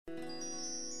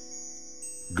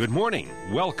Good morning.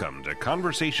 Welcome to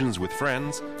Conversations with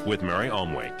Friends with Mary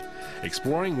Omwake,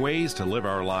 exploring ways to live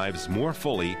our lives more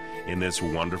fully in this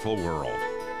wonderful world.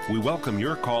 We welcome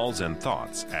your calls and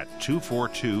thoughts at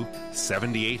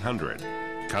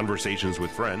 242-7800. Conversations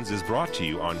with Friends is brought to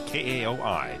you on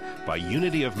KAOI by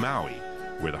Unity of Maui,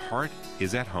 where the heart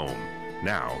is at home.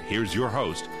 Now, here's your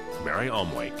host, Mary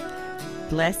Omwake.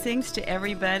 Blessings to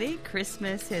everybody.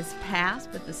 Christmas has passed,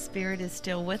 but the Spirit is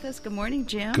still with us. Good morning,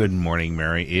 Jim. Good morning,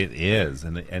 Mary. It is.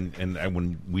 And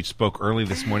when we spoke early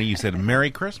this morning, you said,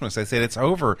 Merry Christmas. I said, it's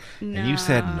over. No. And you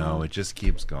said, no, it just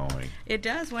keeps going. It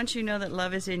does. Once you know that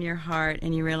love is in your heart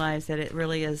and you realize that it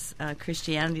really is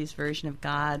Christianity's version of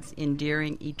God's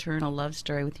endearing, eternal love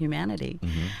story with humanity,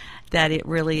 that it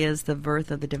really is the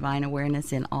birth of the divine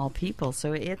awareness in all people.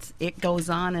 So it goes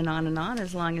on and on and on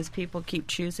as long as people keep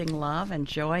choosing love and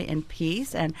joy and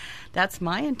peace, and that's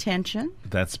my intention.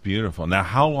 That's beautiful. Now,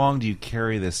 how long do you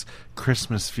carry this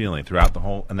Christmas feeling throughout the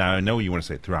whole? Now, I know you want to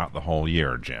say throughout the whole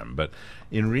year, Jim, but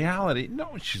in reality,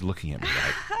 no, she's looking at me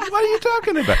like, what are you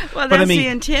talking about? Well, but that's the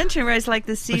intention, right? It's like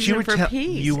the season for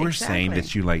peace. You were saying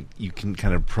that you can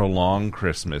kind of prolong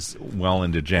Christmas well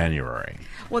into January.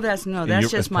 Well, that's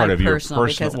just my personal,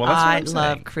 because well, I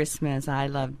love Christmas. I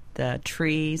love the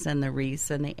trees and the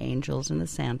wreaths and the angels and the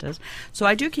Santas. So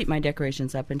I do keep my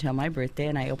decorations up until my birthday,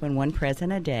 and I open one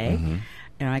present a day.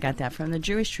 And I got that from the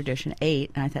Jewish tradition,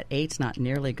 8, and I thought 8's not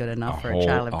nearly good enough for a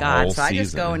child of God. So I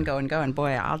just go and go and go, and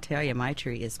boy, I'll tell you, my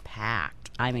tree is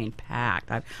packed. I mean, packed.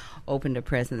 I've opened a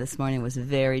present this morning. It was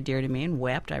very dear to me and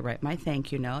wept. I write my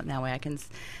thank you note, and that way I can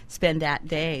spend that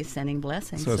day sending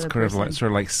blessings. So it's sort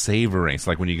of like savoring. It's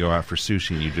like when you go out for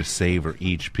sushi and you just savor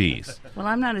each piece. Well,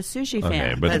 I'm not a sushi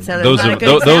fan. But so those in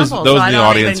the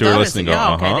audience who are listening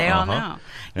go, okay, they all know.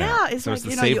 Yeah, it's so like,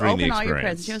 it's you open experience. all your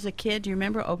presents. As a kid, do you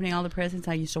remember opening all the presents?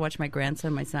 I used to watch my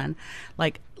grandson, my son,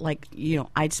 I'd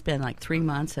spend like 3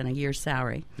 months and a year's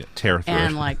salary. Yeah, tear through.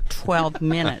 And like 12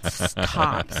 minutes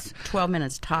tops. 12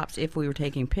 minutes tops if we were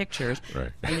taking pictures.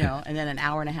 Right. And then an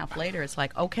hour and a half later, it's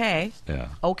like, okay. And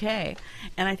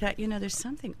I thought, there's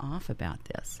something off about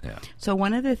this. Yeah. So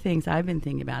one of the things I've been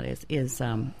thinking about is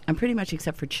I'm pretty much,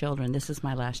 except for children, this is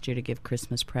my last year to give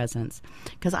Christmas presents.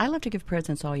 Because I love to give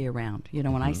presents all year round.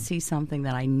 When I see something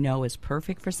that I know is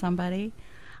perfect for somebody,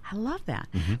 I love that.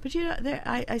 But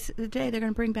today they're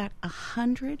going to bring back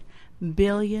 $100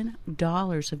 billion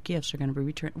of gifts are going to be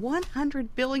returned. $100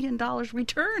 billion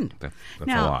returned. That's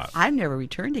now, a lot. I've never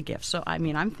returned a gift, so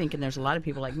I'm thinking there's a lot of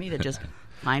people like me that just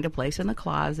find a place in the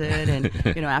closet and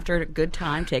after a good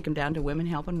time take them down to Women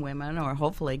Helping Women, or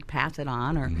hopefully pass it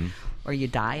on, or you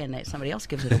die and somebody else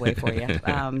gives it away for you.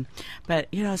 But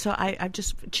so I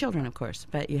just, children of course,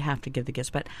 but you have to give the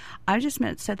gifts. But I just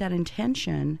set that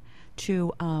intention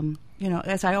to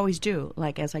as I always do,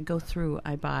 like as I go through,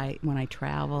 I buy when I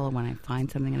travel, when I find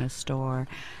something in a store,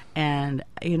 and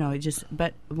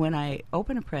but when I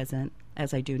open a present,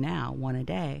 as I do now, one a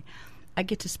day, I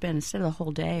get to spend, instead of the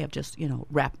whole day of just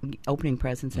opening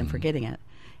presents and forgetting it,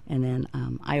 and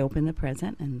then I open the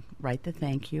present and write the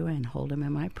thank you and hold them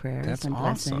in my prayers. That's and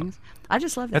awesome. Blessings. I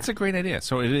just love that. That's a great idea.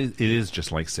 So it is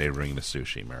just like savoring the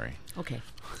sushi, Mary. Okay.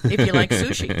 If you like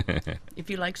sushi.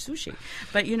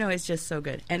 But, it's just so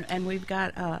good. And we've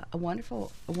got a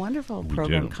wonderful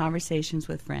program, Conversations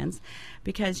with Friends,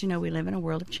 because, we live in a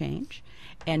world of change.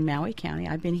 And Maui County,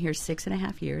 I've been here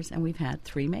 6.5 years, and we've had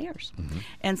 3 mayors.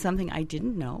 And something I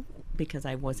didn't know, because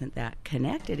I wasn't that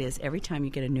connected, is every time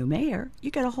you get a new mayor, you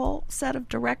get a whole set of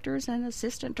directors and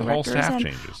assistant directors.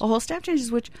 A whole staff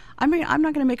changes, which, I'm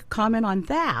not going to make a comment on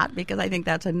that, because I think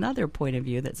that's another point of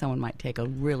view that someone might take a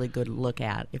really good look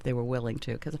at if they were willing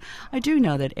to. Because I do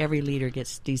know that every leader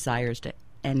desires to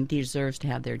and deserves to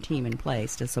have their team in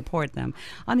place to support them.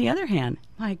 On the other hand,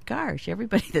 my gosh,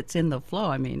 everybody that's in the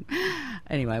flow,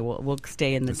 anyway, we'll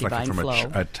stay in the divine flow. It's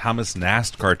like from a Thomas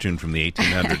Nast cartoon from the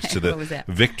 1800s to the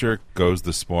Victor Goes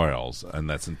the Spoils, and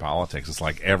that's in politics. It's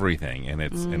like everything, and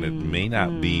it may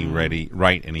not be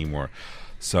right anymore.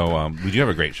 So we do have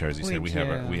a great show, as you said. We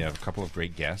have a couple of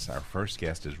great guests. Our first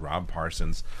guest is Rob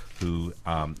Parsons, who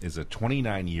is a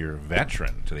 29-year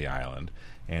veteran to the island,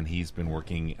 and he's been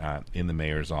working in the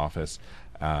mayor's office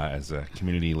as a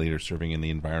community leader serving in the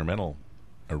environmental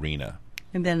arena.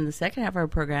 And then in the second half of our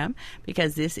program,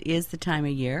 because this is the time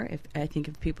of year, I think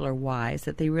if people are wise,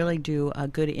 that they really do a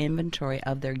good inventory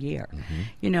of their year.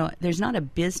 There's not a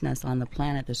business on the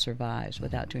planet that survives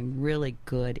without doing really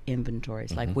good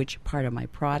inventories, like which part of my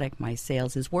product, my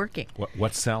sales is working.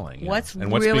 What's selling? What's and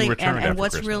what's really, being returned and after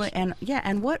what's Christmas. really,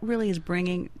 and what really is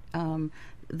bringing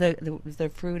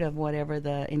the fruit of whatever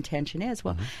the intention is.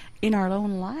 Well, in our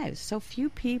own lives, so few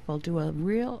people do a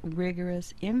real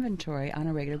rigorous inventory on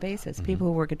a regular basis. People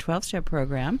who work a 12-step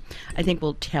program, I think,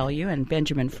 will tell you, and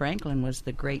Benjamin Franklin was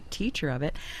the great teacher of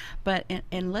it, but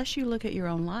unless you look at your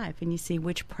own life and you see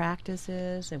which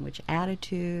practices and which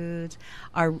attitudes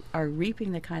are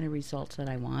reaping the kind of results that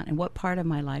I want, and what part of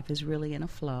my life is really in a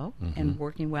flow and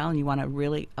working well, and you want to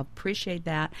really appreciate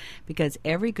that, because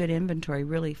every good inventory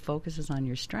really focuses on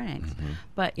your strengths.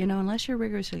 But, unless you're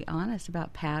rigorously honest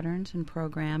about patterns and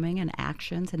programming and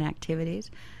actions and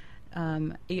activities,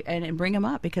 and bring them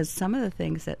up, because some of the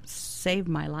things that saved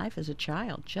my life as a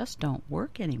child just don't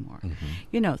work anymore.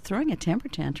 Throwing a temper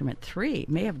tantrum at 3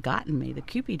 may have gotten me the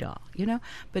Cupid doll,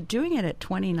 but doing it at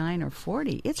 29 or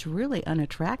 40, it's really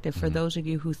unattractive for those of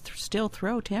you who still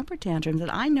throw temper tantrums.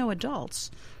 And I know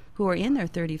adults who are in their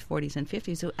 30s, 40s, and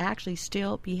 50s who actually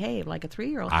still behave like a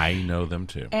 3-year-old. I know them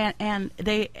too. And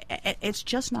it's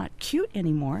just not cute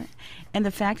anymore. And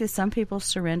the fact is, some people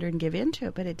surrender and give into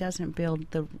it, but it doesn't build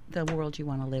the world you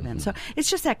want to live in. So it's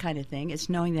just that kind of thing. It's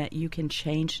knowing that you can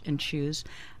change and choose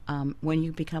when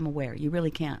you become aware. You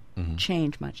really can't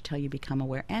change much till you become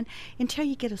aware, and until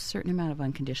you get a certain amount of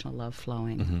unconditional love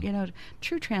flowing.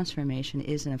 True transformation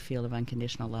is in a field of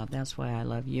unconditional love. That's why I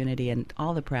love Unity and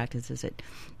all the practices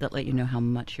that let you know how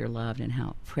much you're loved and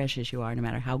how precious you are, no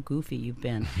matter how goofy you've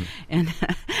been.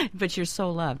 But you're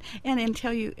so loved. And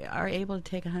until you are able to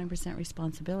take 100%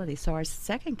 responsibility. So our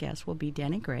second guest will be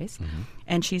Denny Grace,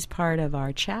 and she's part of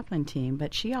our chaplain team,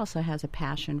 but she also has a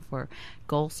passion for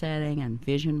goal setting and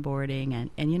vision boarding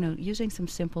and using some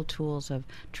simple tools of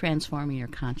transforming your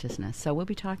consciousness. So we'll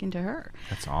be talking to her.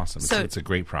 That's awesome. So it's a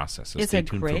great process. So it's stay a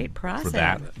tuned great process. For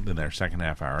that in our second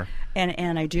half hour.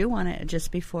 And I do want to,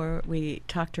 just before we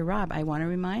talk to Rob, I want to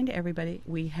remind everybody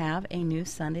we have a new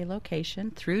Sunday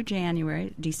location through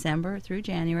December through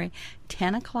January,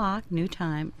 10 o'clock, new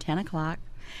time, 10 o'clock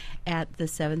at the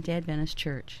Seventh-day Adventist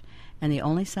Church. And the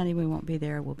only Sunday we won't be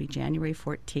there will be January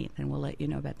 14th, and we'll let you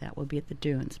know about that. We'll be at the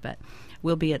Dunes, but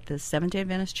we'll be at the Seventh-day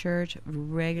Adventist Church,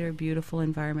 regular, beautiful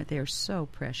environment. They are so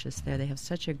precious there. They have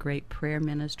such a great prayer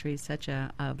ministry, such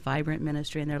a vibrant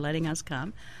ministry, and they're letting us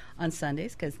come on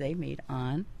Sundays because they meet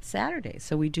on Saturdays.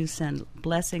 So we do send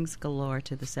blessings galore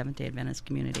to the Seventh-day Adventist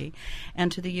community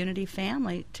and to the Unity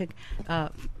family to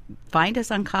find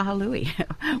us on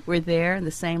Kahului. We're there, and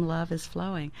the same love is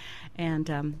flowing.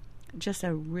 And just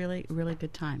a really, really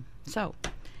good time. So,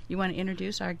 you want to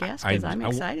introduce our guest? Because I'm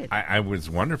excited. I was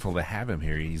wonderful to have him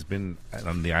here. He's been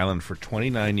on the island for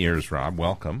 29 years, Rob.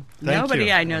 Welcome.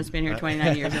 Nobody I know has been here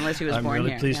 29 years unless he was born here. I'm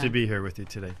really pleased to be here with you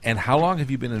today. And how long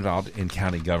have you been involved in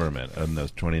county government in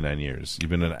those 29 years? You've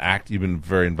been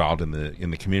very involved in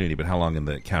the community, but how long in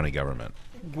the county government?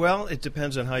 Well, it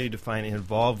depends on how you define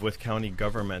involved with county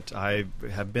government. I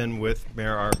have been with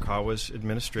Mayor Arakawa's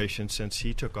administration since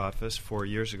he took office 4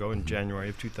 years ago in January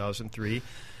of 2003.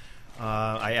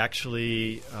 I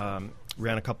actually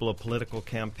ran a couple of political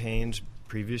campaigns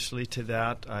previously to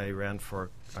that. I ran for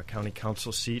a county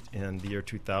council seat in the year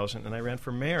 2000, and I ran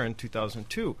for mayor in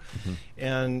 2002.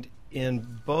 And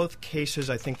in both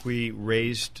cases, I think we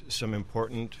raised some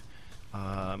important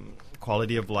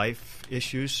quality of life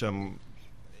issues, some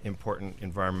important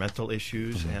environmental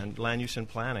issues, and land use and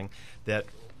planning that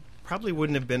probably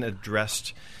wouldn't have been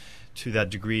addressed to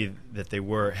that degree that they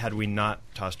were had we not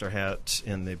tossed our hats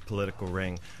in the political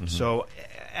ring. So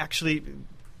actually,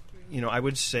 I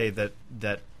would say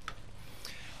that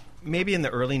maybe in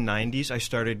the early 90s I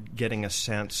started getting a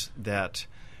sense that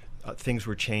things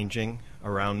were changing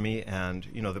around me, and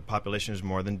the population has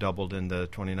more than doubled in the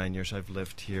 29 years I've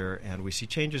lived here, and we see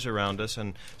changes around us,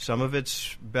 and some of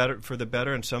it's better for the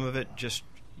better, and some of it just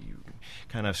you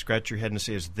kind of scratch your head and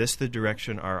say, is this the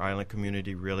direction our island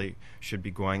community really should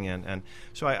be going in? And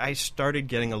so I started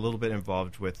getting a little bit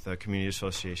involved with community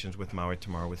associations, with Maui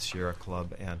Tomorrow, with Sierra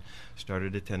Club, and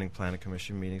started attending planning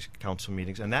commission meetings, council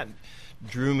meetings, and that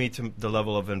drew me to the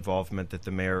level of involvement that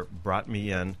the mayor brought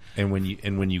me in. And when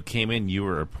you came in, you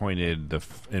were appointed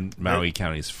in Maui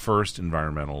County's first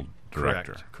environmental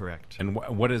director. Correct. And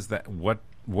what is that? What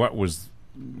was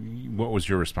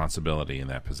your responsibility in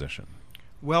that position?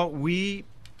 Well, we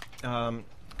kind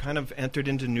of entered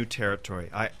into new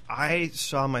territory. I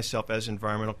saw myself as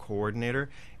environmental coordinator,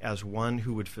 as one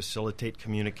who would facilitate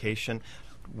communication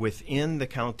within the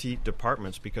county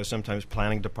departments, because sometimes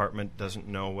planning department doesn't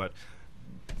know what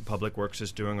Public Works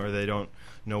is doing, or they don't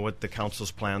know what the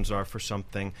council's plans are for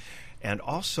something. And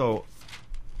also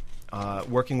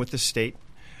working with the state,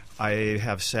 I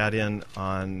have sat in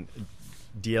on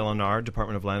DLNR,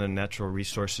 Department of Land and Natural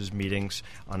Resources meetings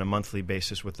on a monthly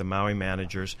basis with the Maui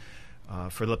managers,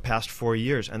 for the past 4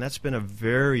 years, and that's been a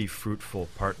very fruitful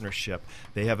partnership.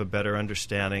 They have a better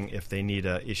understanding if they need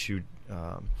a issue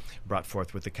brought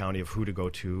forth with the county of who to go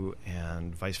to,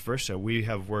 and vice versa. We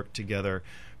have worked together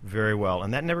very well,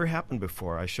 and that never happened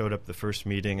before. I showed up the first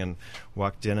meeting and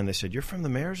walked in, and they said, "You're from the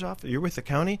mayor's office? You're with the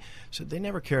county?" So they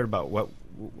never cared about what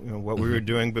we were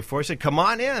doing before. I said, "Come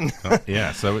on in."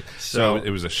 Yeah, so it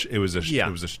was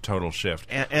a total shift.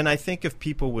 And I think if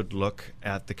people would look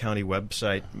at the county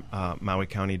website,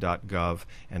 mauicounty.gov,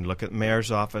 and look at mayor's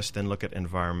office, then look at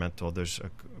environmental,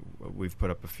 we've put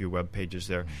up a few web pages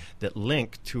there that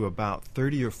link to about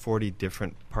 30 or 40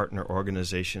 different partner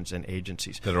organizations and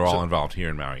agencies that are all involved here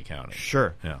in Maui County.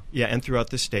 Sure. Yeah, and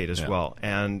throughout the state as Yeah. well.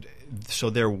 And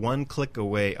so they're one click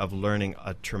away of learning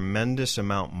a tremendous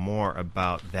amount more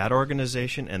about that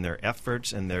organization and their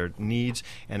efforts and their needs.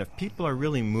 And if people are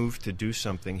really moved to do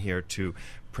something here to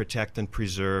protect and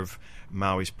preserve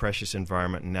Maui's precious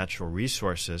environment and natural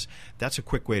resources, that's a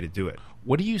quick way to do it.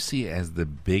 What do you see as the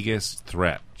biggest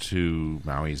threat to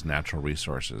Maui's natural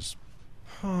resources?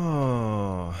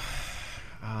 Oh,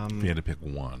 If you had to pick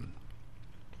one.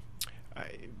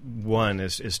 One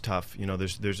is tough. You know,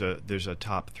 there's a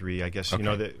top three, I guess. Okay. You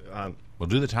know that. Well,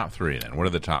 do the top three then. What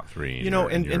are the top three? You know,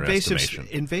 in your estimation?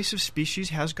 invasive species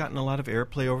has gotten a lot of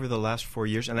airplay over the last 4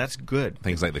 years, and that's good.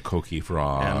 Things like the coqui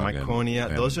frog And Myconia,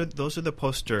 and those are the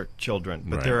poster children.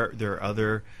 But Right. there are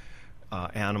other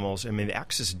animals. I mean, the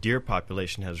Axis deer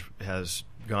population has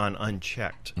gone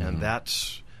unchecked, and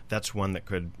that's one that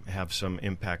could have some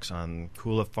impacts on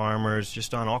Kula farmers,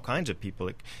 just on all kinds of people.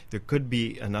 There could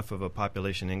be enough of a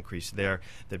population increase there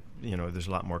that, you know, there's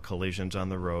a lot more collisions on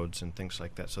the roads and things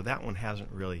like that. So that one hasn't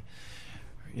really,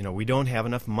 you know, we don't have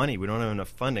enough money. We don't have enough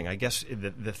funding. I guess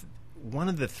one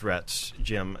of the threats,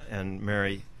 Jim and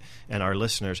Mary and our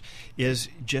listeners, is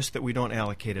just that we don't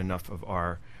allocate enough of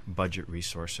our budget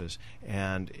resources.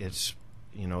 And it's,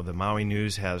 you know, the Maui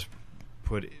News has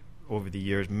put over the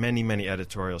years many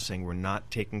editorials saying we're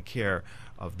not taking care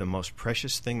of the most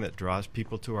precious thing that draws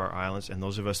people to our islands, and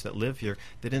those of us that live here,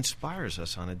 that inspires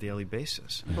us on a daily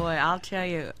basis. Boy, I'll tell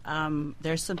you,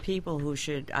 there's some people who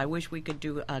I wish we could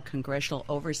do a congressional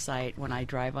oversight when I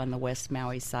drive on the West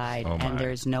Maui side, and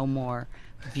there's no more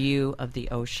view of the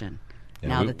ocean.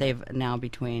 Yeah, Now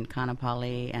between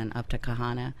Kanapali and up to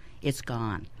Kahana, it's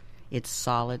gone. It's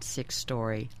solid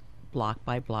 6-story block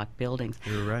by block buildings.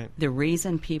 You're right. The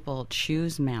reason people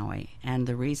choose Maui and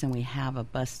the reason we have a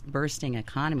bursting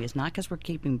economy is not because we're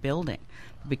keeping building,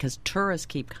 because tourists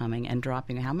keep coming and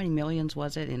dropping. How many millions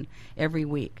was it in every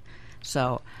week?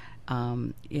 So,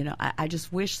 you know, I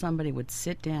just wish somebody would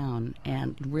sit down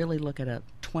and really look at a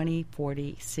 20,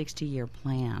 40, 60-year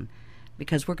plan,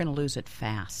 because we're going to lose it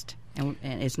fast. And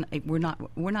we're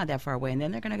not that far away. And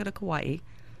then they're going to go to Kauai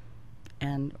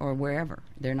or wherever.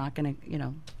 They're not going to, you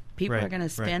know, people are going to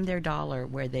spend their dollar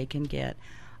where they can get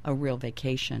a real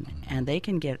vacation, and they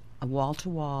can get a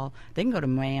wall-to-wall. They can go to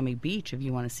Miami Beach if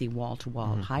you want to see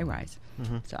wall-to-wall high-rise.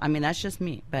 So, I mean, that's just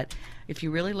me. But if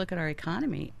you really look at our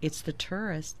economy, it's the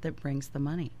tourist that brings the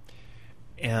money.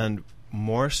 And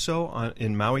more so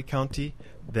in Maui County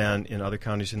than in other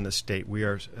counties in the state. We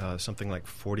are something like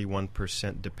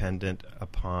 41% dependent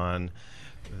upon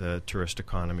the tourist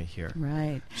economy here.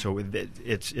 Right. So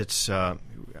it's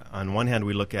on one hand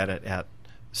we look at it at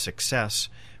success,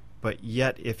 but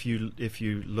yet if you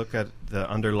look at the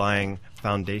underlying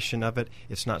foundation of it,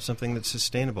 it's not something that's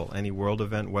sustainable. Any world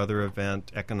event, weather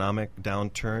event, economic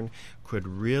downturn could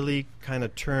really kind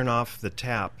of turn off the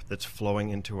tap that's flowing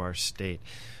into our state.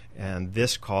 And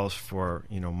this calls for,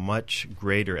 you know, much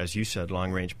greater, as you said,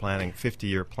 long-range planning,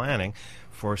 50-year planning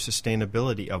for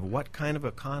sustainability of what kind of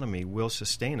economy will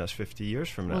sustain us 50 years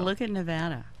from now. Well, look at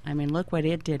Nevada. I mean, look what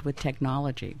it did with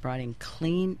technology. Brought in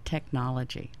clean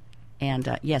technology.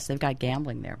 And, yes, they've got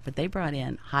gambling there, but they brought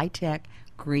in high-tech,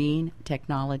 green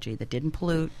technology that didn't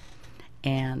pollute,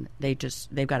 and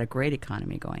they've got a great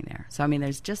economy going there. So, I mean,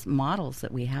 there's just models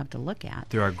that we have to look at.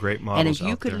 There are great models. And if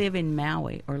you out could there. live in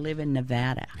Maui or live in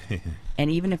Nevada,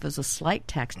 and even if it was a slight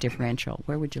tax differential,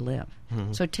 where would you live?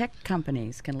 So tech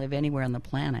companies can live anywhere on the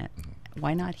planet.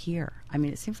 Why not here? I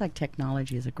mean, it seems like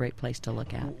technology is a great place to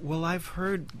look at. Well, I've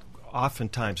heard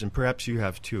oftentimes, and perhaps you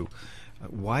have too,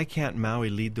 why can't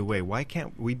Maui lead the way? Why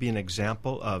can't we be an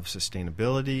example of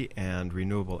sustainability and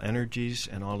renewable energies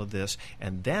and all of this?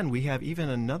 And then we have even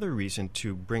another reason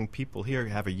to bring people here,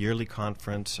 have a yearly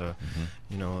conference,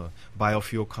 you know, a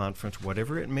biofuel conference,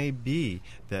 whatever it may be,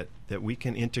 that we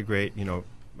can integrate, you know,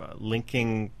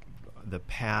 linking the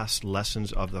past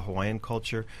lessons of the Hawaiian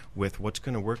culture with what's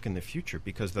going to work in the future,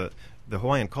 because the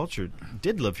Hawaiian culture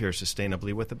did live here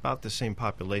sustainably with about the same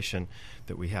population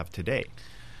that we have today.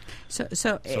 So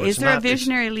is there a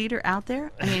visionary leader out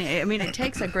there? I mean, it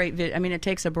takes a great. It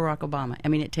takes a Barack Obama. I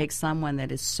mean, it takes someone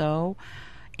that is so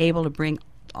able to bring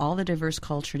all the diverse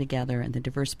culture together and the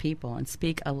diverse people and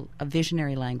speak a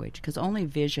visionary language, because only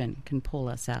vision can pull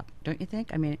us up, don't you think?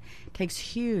 I mean, it takes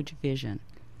huge vision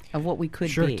of what we could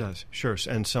be. Sure, it does. Sure,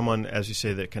 and someone, as you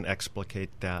say, that can explicate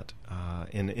that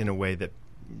in a way that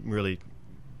really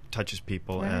touches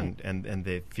people, right. and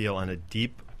they feel on a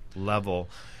deep level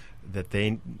that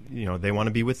they want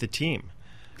to be with the team.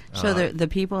 So the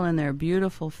people in their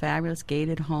beautiful, fabulous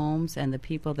gated homes, and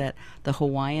the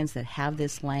Hawaiians that have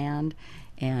this land,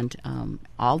 and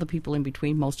all the people in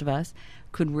between, most of us,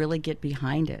 could really get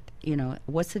behind it.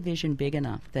 What's the vision big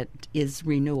enough that is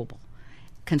renewable?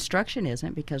 Construction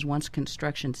isn't, because once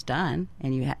construction's done,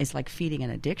 and it's like feeding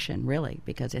an addiction, really,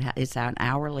 because it's an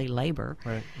hourly labor.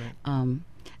 Right.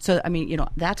 So,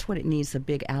 that's what it needs, the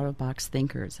big out-of-box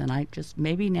thinkers. And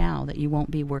maybe now that you won't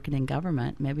be working in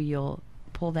government, maybe you'll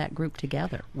pull that group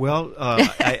together. Well,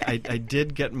 I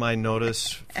did get my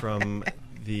notice from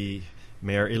the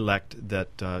mayor-elect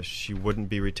that she wouldn't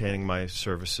be retaining my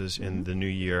services in the new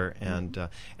year. And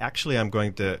actually, I'm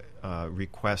going to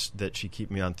request that she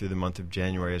keep me on through the month of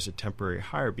January as a temporary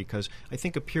hire, because I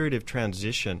think a period of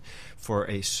transition, for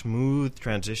a smooth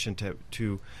transition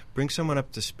to bring someone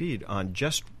up to speed on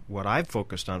just what I've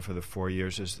focused on for the 4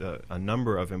 years is a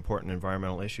number of important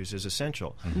environmental issues is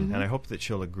essential. Mm-hmm. And I hope that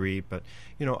she'll agree. But,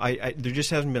 there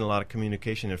just hasn't been a lot of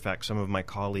communication. In fact, some of my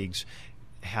colleagues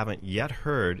haven't yet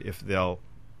heard if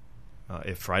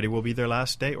if Friday will be their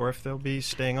last day or if they'll be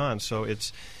staying on. So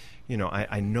it's,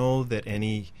 I know that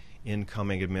any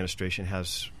incoming administration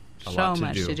has a lot so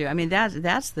much to do. I mean,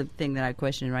 that's the thing that I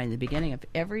questioned right in the beginning. If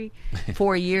every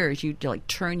 4 years you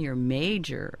turn your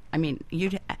major,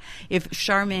 if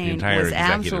Charmaine was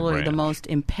absolutely the most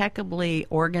impeccably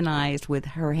organized, with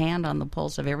her hand on the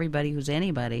pulse of everybody who's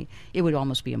anybody, it would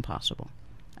almost be impossible.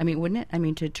 Wouldn't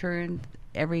it? To turn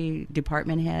every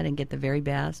department head and get the very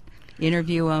best,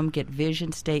 interview them, get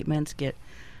vision statements,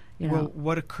 Well,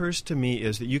 what occurs to me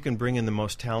is that you can bring in the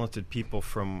most talented people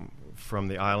from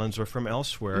the islands or from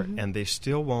elsewhere, mm-hmm. and they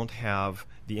still won't have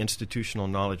the institutional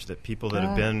knowledge that people that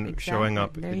have been showing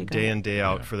up day in, day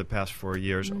out for the past 4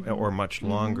 years, mm-hmm. or much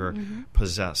longer, mm-hmm.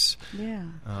 possess. Yeah.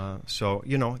 So,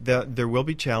 there will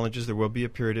be challenges. There will be a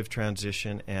period of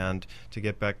transition. And to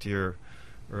get back to your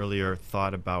earlier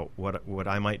thought about what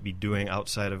I might be doing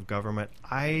outside of government,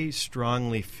 I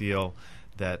strongly feel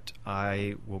that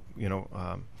I will,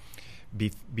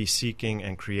 be seeking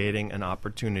and creating an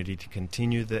opportunity to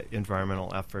continue the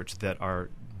environmental efforts that are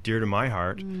dear to my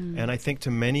heart, and I think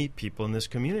to many people in this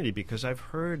community, because I've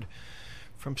heard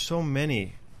from so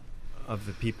many of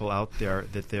the people out there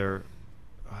that they're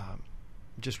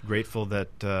just grateful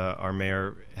that our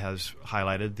mayor has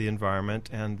highlighted the environment,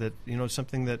 and that it's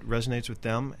something that resonates with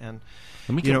them. And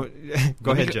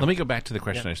go ahead, Jim. Let me go back to the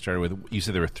question I started with. You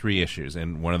said there were 3 issues,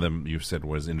 and one of them you said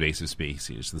was invasive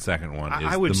species. The second one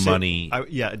is the money.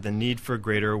 The need for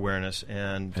greater awareness,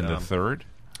 and the third.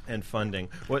 And funding.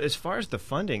 Well, as far as the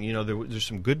funding, there's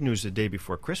some good news the day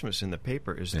before Christmas in the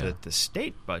paper is that the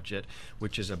state budget,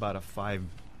 which is about a $5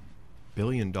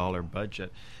 billion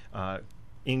budget,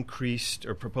 increased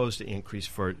or proposed to increase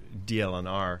for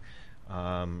DLNR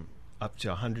up to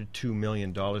 $102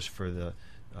 million for the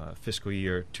fiscal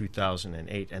year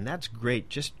 2008. And that's great.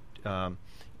 Just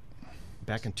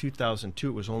back in 2002,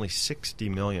 it was only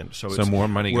 $60 million. So more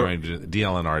money going to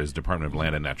DLNR is Department of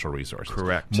Land and Natural Resources.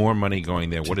 Correct. More money going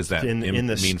there. What does that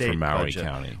mean for Maui budget.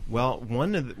 County? Well,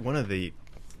 one of the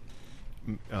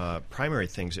primary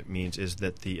things it means is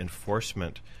that the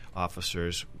enforcement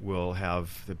officers will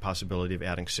have the possibility of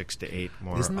adding 6 to 8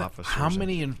 more officers. How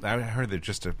many? I heard there's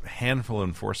just a handful of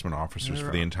enforcement officers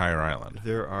for the entire island.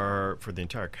 There are, for the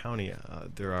entire county,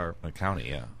 there are a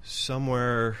county,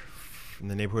 somewhere in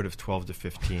the neighborhood of 12 to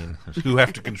 15. Who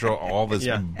have to control all this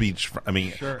beach? How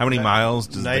many miles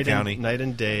does the county? Night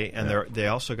and day, and they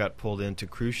also got pulled into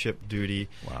cruise ship duty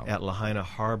at Lahaina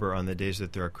Harbor on the days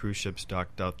that there are cruise ships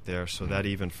docked out there, so that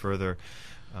even further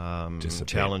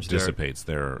dissipates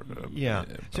their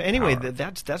So anyway,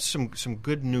 that's some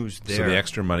good news there. So the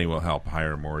extra money will help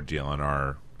hire more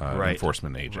DLNR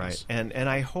enforcement agents. Right, and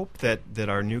I hope that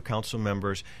our new council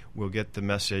members will get the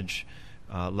message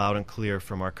loud and clear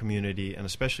from our community, and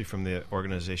especially from the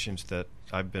organizations that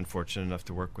I've been fortunate enough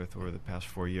to work with over the past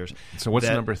 4 years. So what's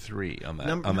number 3 on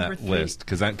that list?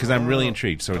 Because I'm really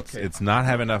intrigued. So it's not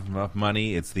having enough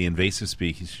money. It's the invasive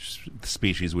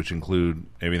species, which include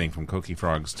everything from coqui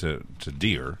frogs to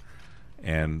deer,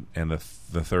 and the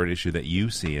third issue that you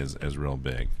see as real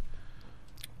big.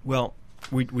 Well,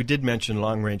 we did mention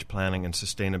long-range planning and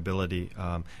sustainability.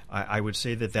 I would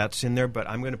say that that's in there, but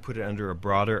I'm going to put it under a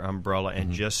broader umbrella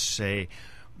and just say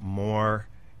more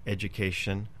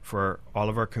education for all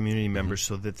of our community members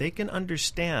so that they can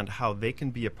understand how they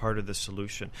can be a part of the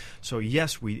solution. So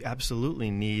yes, we absolutely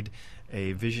need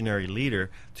a visionary leader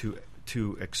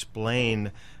to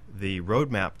explain the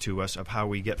roadmap to us of how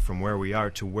we get from where we are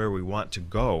to where we want to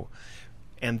go.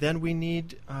 And then we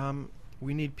need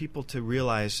people to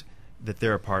realize that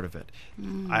they're a part of it.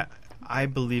 I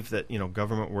believe that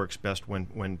government works best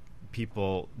when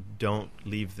people don't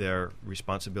leave their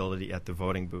responsibility at the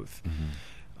voting booth.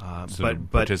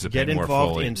 But get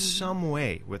involved in some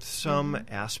way with some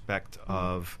aspect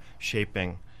of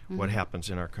shaping what happens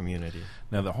in our community.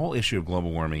 Now, the whole issue of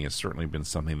global warming has certainly been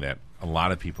something that a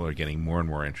lot of people are getting more and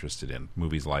more interested in.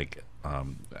 Movies like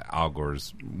Al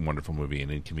Gore's wonderful movie, An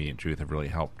Inconvenient Truth, have really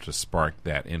helped to spark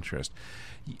that interest.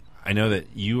 I know that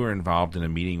you were involved in a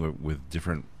meeting with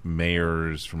different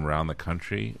mayors from around the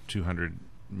country, 200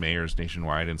 mayors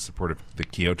nationwide, in support of the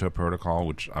Kyoto Protocol,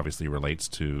 which obviously relates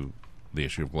to the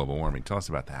issue of global warming. Tell us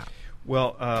about that.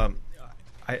 Well,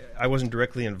 I wasn't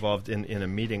directly involved in a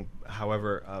meeting.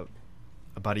 However,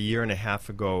 about a year and a half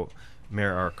ago,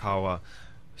 Mayor Arakawa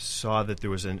saw that there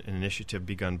was an initiative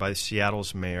begun by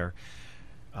Seattle's mayor.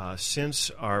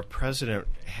 Since our president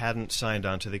hadn't signed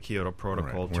on to the Kyoto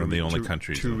Protocol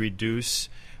to reduce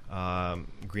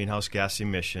greenhouse gas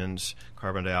emissions,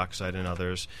 carbon dioxide and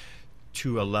others,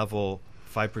 to a level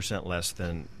 5% less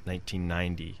than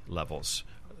 1990 levels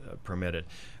permitted.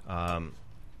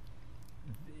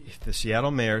 The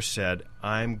Seattle mayor said,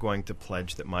 I'm going to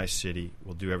pledge that my city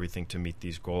will do everything to meet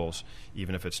these goals,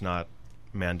 even if it's not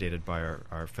mandated by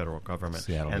our federal government.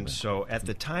 So at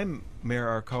the time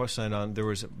Mayor Arakawa signed on, there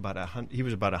was he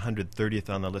was about 130th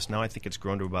on the list. Now I think it's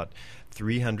grown to about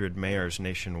 300 mayors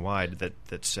nationwide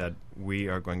that said we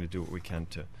are going to do what we can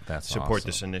to support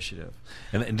this initiative.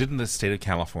 And didn't the state of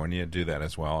California do that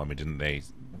as well? I mean,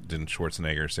 didn't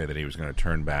Schwarzenegger say that he was going to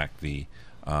turn back the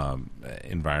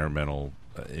environmental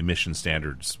emission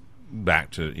standards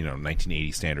back to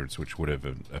 1980 standards, which would have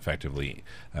effectively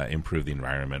improved the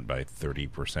environment by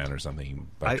 30% or something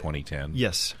by 2010?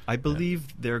 Yes, I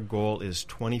believe their goal is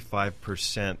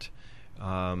 25%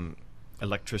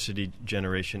 electricity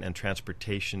generation and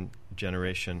transportation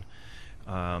generation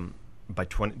by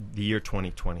the year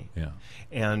 2020. Yeah,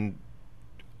 and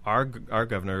our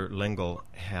governor Lingle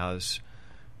has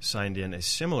signed in a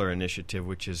similar initiative,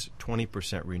 which is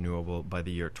 20% renewable by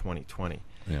the year 2020.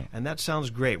 Yeah. And that sounds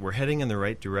great. We're heading in the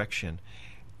right direction.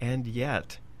 And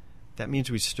yet, that means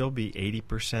we'd still be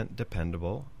 80%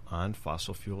 dependable on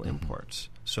fossil fuel imports.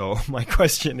 So my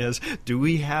question is, do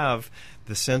we have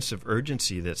the sense of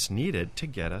urgency that's needed to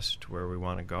get us to where we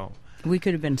want to go? We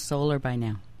could have been solar by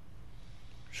now.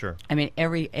 Sure. I mean,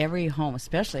 every home,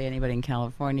 especially anybody in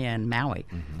California and Maui,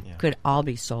 could all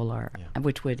be solar,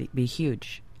 which would be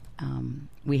huge.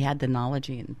 We had the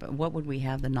knowledge, but what would we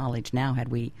have the knowledge now had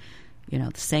we,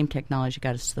 the same technology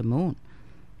got us to the moon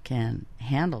can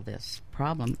handle this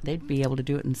problem? They'd be able to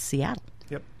do it in Seattle.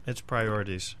 Yep, it's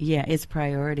priorities. Yeah, it's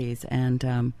priorities,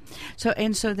 and so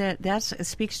that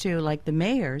speaks to like the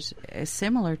mayors,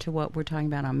 similar to what we're talking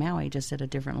about on Maui, just at a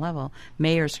different level.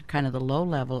 Mayors are kind of the low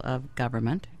level of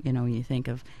government. When you think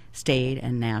of state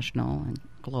and national and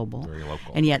global, very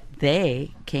local, and yet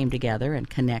they came together and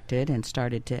connected and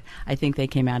started to. I think they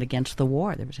came out against the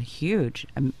war. There was a huge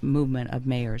movement of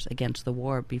mayors against the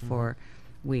war before.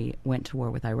 We went to war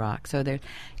with Iraq. So they're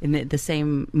in the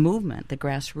same movement, the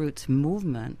grassroots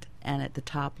movement, and at the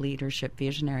top leadership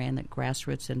visionary and the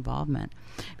grassroots involvement.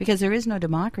 Because there is no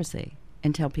democracy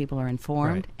until people are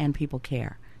informed and people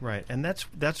care. Right, and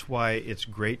that's why it's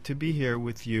great to be here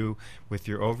with you, with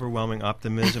your overwhelming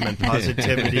optimism and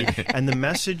positivity, and the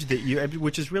message that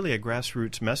which is really a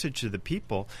grassroots message to the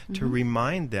people, to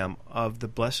remind them of the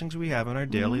blessings we have in our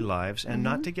daily lives, and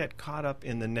not to get caught up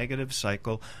in the negative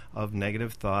cycle of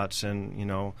negative thoughts. And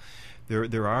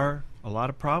there are a lot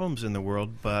of problems in the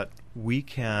world, but we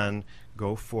can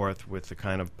go forth with the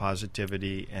kind of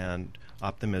positivity and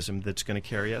optimism that's going to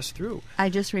carry us through. I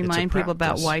just remind people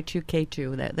about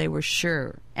Y2K2, that they were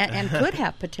sure and could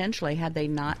have potentially had they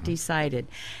not decided.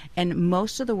 And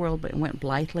most of the world went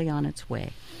blithely on its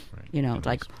way.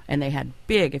 Right. And they had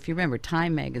big, if you remember,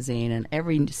 Time magazine and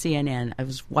every CNN, it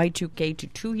was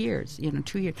Y2K2 2 years,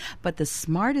 2 years. But the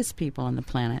smartest people on the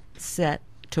planet set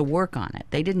to work on it.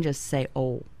 They didn't just say,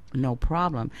 oh, no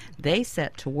problem. They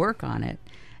set to work on it.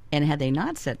 And had they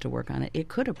not set to work on it, it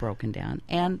could have broken down.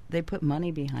 And they put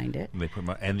money behind it.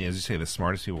 And as you say, the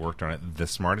smartest people worked on it. The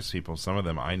smartest people, some of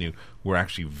them I knew, were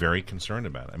actually very concerned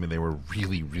about it. I mean, they were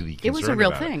really, really concerned about it. It was a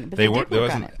real thing, but they did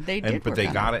work on it. But they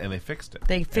got it and they fixed it.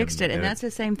 They fixed it, and that's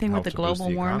the same thing with the global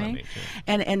warming.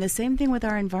 And the same thing with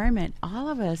our environment. All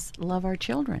of us love our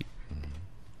children.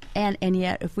 And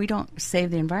yet, if we don't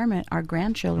save the environment, our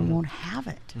grandchildren won't have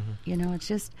it. You know, it's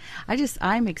just,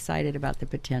 I'm excited about the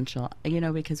potential, you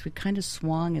know, because we kind of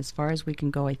swung as far as we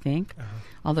can go, I think.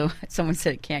 Although someone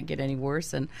said it can't get any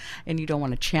worse, and you don't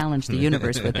want to challenge the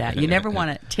universe with that. You never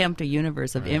want to tempt a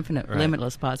universe of infinite,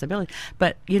 limitless possibility.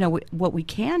 But, you know, what we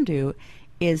can do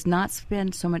is not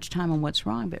spend so much time on what's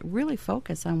wrong, but really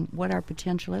focus on what our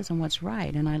potential is and what's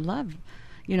right. And I love,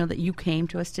 you know, that you came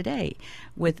to us today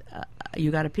with you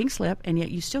got a pink slip, and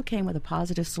yet you still came with a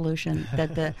positive solution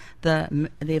that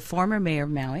the former mayor of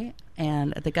Maui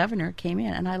and the governor came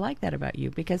in. And I like that about you,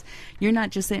 because you're not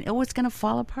just saying, oh, it's going to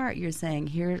fall apart. You're saying,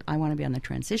 here, I want to be on the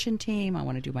transition team. I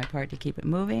want to do my part to keep it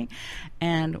moving.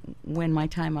 And when my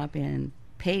time up in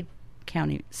paid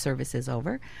county service is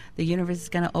over, the universe is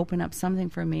going to open up something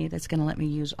for me that's going to let me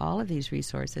use all of these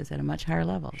resources at a much higher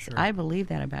level. Sure. So I believe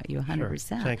that about you 100%.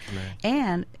 Sure. Thank you, Mary.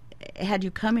 And had you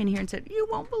come in here and said, you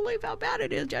won't believe how bad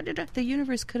it is, the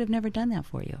universe could have never done that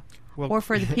for you. Well, or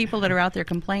for the people that are out there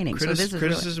complaining.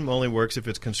 Criticism only works if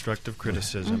it's constructive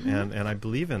criticism, and I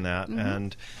believe in that.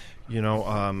 And you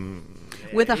know,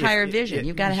 with a higher vision,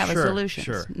 you've got to have a solution.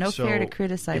 Sure. No fair to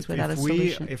criticize without a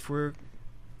solution. If we're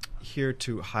here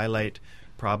to highlight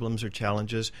problems or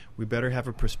challenges, we better have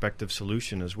a prospective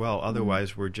solution as well.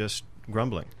 Otherwise, we're just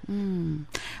grumbling.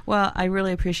 Well, I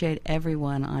really appreciate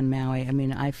everyone on Maui. I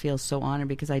mean, I feel so honored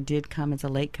because I did come as a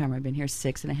latecomer. I've been here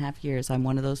 6.5 years. I'm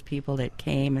one of those people that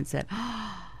came and said,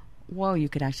 whoa, you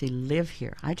could actually live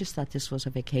here. I just thought this was a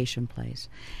vacation place.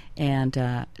 And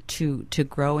to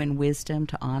grow in wisdom,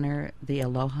 to honor the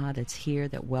aloha that's here,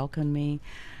 that welcomed me,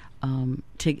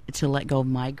 to let go of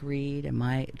my greed and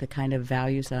the kind of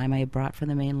values that I may have brought from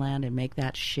the mainland and make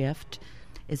that shift,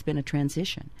 it's been a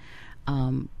transition.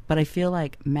 But I feel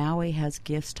like Maui has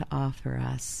gifts to offer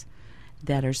us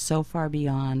that are so far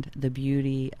beyond the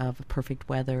beauty of perfect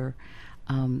weather.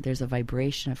 There's a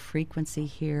vibration of frequency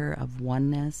here, of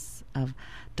oneness, of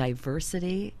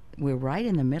diversity. We're right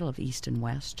in the middle of East and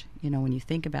West. You know, when you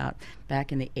think about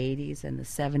back in the 80s and the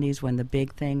 70s when the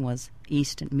big thing was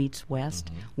East meets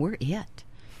West, we're it.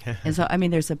 And so, I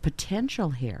mean, there's a potential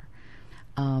here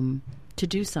to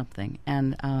do something.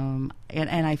 And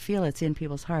I feel it's in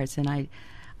people's hearts. And I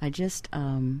just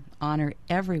honor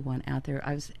everyone out there.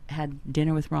 had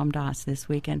dinner with Ram Dass this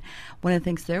week, and one of the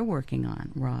things they're working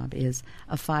on, Rob, is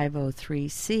a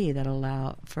 503C that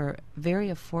allow for very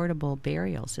affordable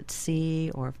burials at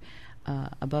sea or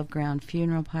above ground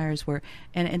funeral pyres, where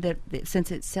and that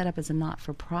since it's set up as a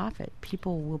not-for-profit,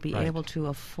 people will be able to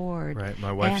afford. Right.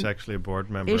 My wife's actually a board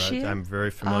member. Is she? I'm very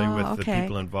familiar with the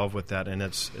people involved with that, and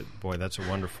boy, that's a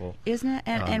wonderful, isn't it?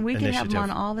 And we could have them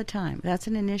on all the time. That's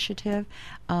an initiative,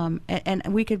 and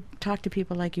we could talk to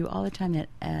people like you all the time.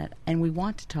 And we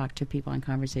want to talk to people on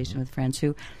Conversation with Friends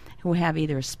who have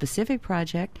either a specific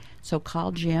project. So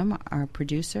call Jim, our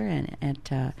producer, and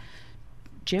at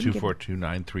Jim,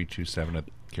 242-9327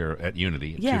 at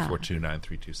Unity.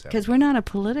 242-9327. Because we're not a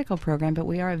political program, but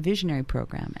we are a visionary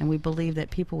program, and we believe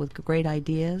that people with great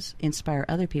ideas inspire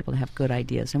other people to have good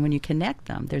ideas. And when you connect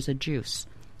them, there's a juice,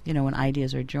 you know, when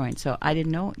ideas are joined. So I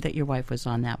didn't know that your wife was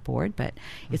on that board, but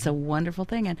it's a wonderful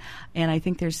thing. And I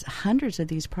think there's hundreds of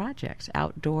these projects,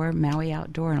 outdoor, Maui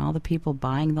Outdoor, and all the people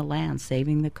buying the land,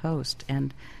 saving the coast,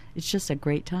 and it's just a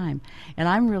great time. And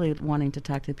I'm really wanting to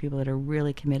talk to the people that are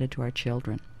really committed to our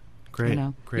children. Great, you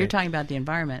know, great. You're talking about the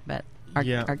environment, but our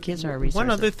kids are our resources. One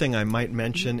other thing I might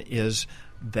mention is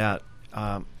that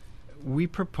we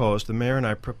proposed, the mayor and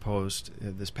I proposed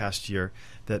this past year,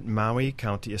 that Maui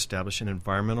County establish an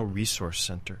environmental resource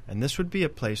center. And this would be a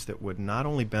place that would not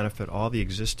only benefit all the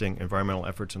existing environmental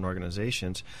efforts and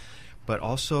organizations, but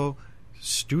also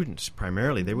students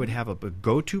primarily. They would have a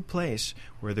go-to place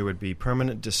where there would be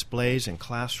permanent displays and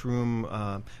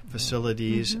classroom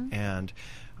facilities and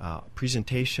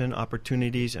presentation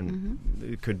opportunities, and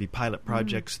it could be pilot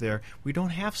projects there. We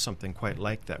don't have something quite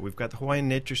like that. We've got the Hawaiian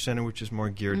Nature Center, which is more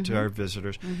geared to our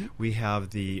visitors. We have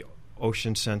the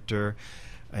Ocean Center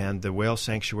and the Whale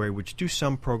Sanctuary, which do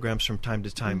some programs from time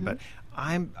to time, but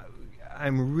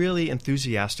I'm really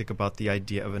enthusiastic about the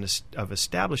idea of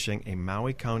establishing a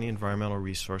Maui County Environmental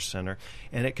Resource Center,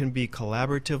 and it can be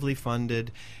collaboratively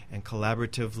funded and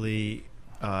collaboratively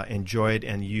enjoyed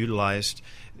and utilized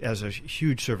as a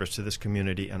huge service to this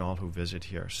community and all who visit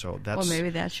here. So that's... Well, maybe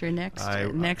that's your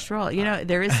next role. You know,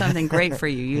 there is something great for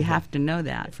you. You have to know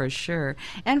that for sure.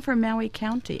 And for Maui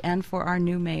County and for our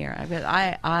new mayor.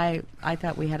 I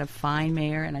thought we had a fine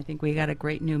mayor, and I think we got a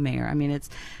great new mayor. I mean, it's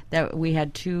that we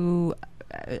had two...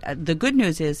 the good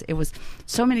news is it was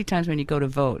so many times when you go to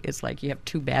vote, it's like you have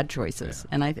two bad choices.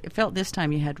 Yeah. And I felt this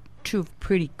time you had two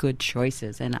pretty good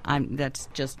choices. And that's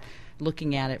just...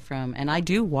 looking at it from, and I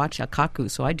do watch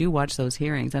Akaku, so I do watch those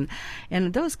hearings, and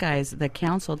those guys, the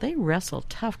council, they wrestle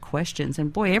tough questions,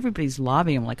 and boy, everybody's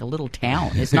lobbying them like a little town.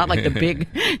 It's not like the big,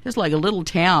 just like a little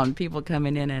town, people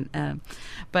coming in, and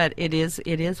but it is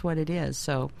what it is.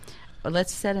 So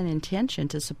let's set an intention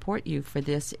to support you for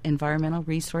this Environmental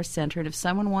Resource Center. And if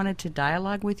someone wanted to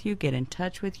dialogue with you, get in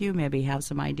touch with you, maybe have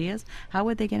some ideas, how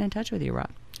would they get in touch with you, Rob?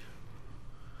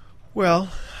 Well,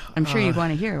 I'm sure you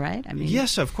want to hear, right? I mean,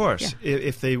 yes, of course. Yeah.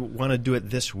 If they want to do it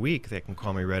this week, they can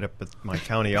call me right up at my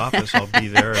county office. I'll be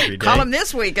there every day. Call them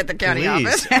this week at the county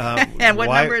office. And what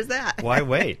number is that? Why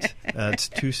wait? It's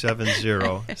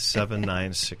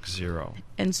 270-7960.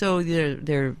 And so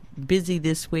they're busy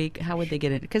this week. How would they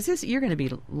get it? Because you're going to be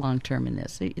long term in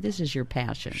this. This is your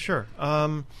passion. Sure.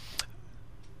 Well,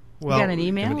 you got an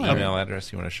email? An email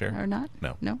address you want to share? Or not?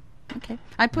 No. Okay.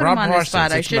 I put him on the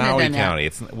spot. I shouldn't have done County.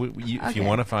 that. If you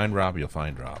want to find Rob, you'll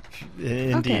find Rob.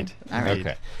 Indeed. Okay. All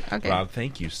right. Okay. Rob,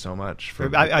 thank you so much.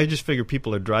 I just figure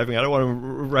people are driving. I don't want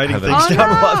them writing things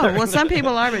down. No. Well, some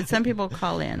people are, but some people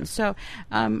call in. So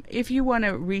if you want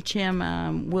to reach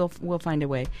him, we'll find a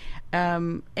way.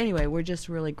 Anyway, we're just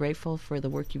really grateful for the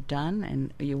work you've done,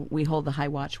 and we hold the high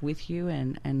watch with you,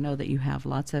 and know that you have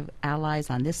lots of allies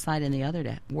on this side and the other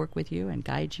to work with you and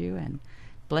guide you, and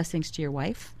blessings to your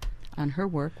wife on her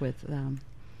work with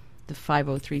the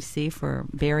 503C for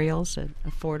burials,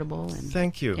 affordable and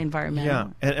Thank you.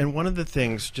 Environmental. Yeah, and one of the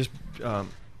things, just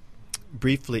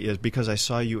briefly, is because I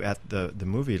saw you at the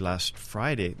movie last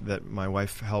Friday that my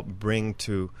wife helped bring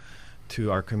to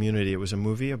our community. It was a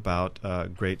movie about a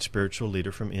great spiritual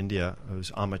leader from India, who's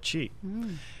Amachi.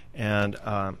 And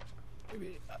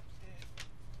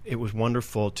it was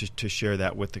wonderful to share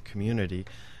that with the community.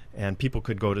 And people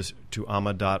could go to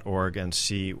ama.org and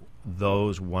see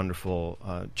those wonderful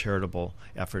charitable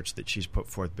efforts that she's put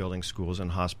forth, building schools and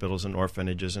hospitals and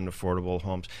orphanages and affordable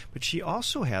homes. But she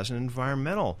also has an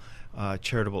environmental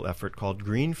charitable effort called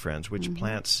Green Friends, which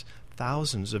plants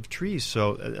thousands of trees.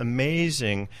 So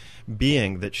amazing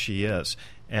being that she is.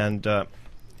 And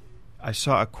I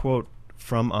saw a quote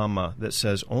from Amma that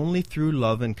says, "Only through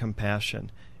love and compassion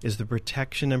is the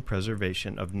protection and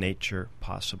preservation of nature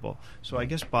possible." So I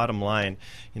guess bottom line,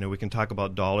 we can talk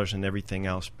about dollars and everything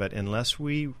else, but unless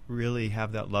we really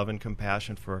have that love and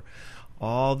compassion for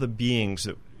all the beings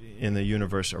that in the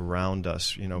universe around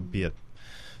us, be it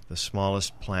the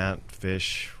smallest plant,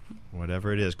 fish,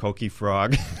 whatever it is, coqui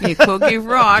frog. Coqui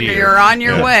frog, you're on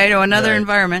your way to another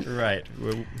environment. Right.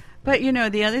 But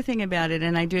the other thing about it,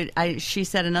 and she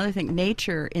said another thing,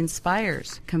 nature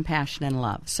inspires compassion and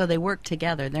love. So they work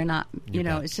together. They're not,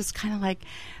 it's just kind of like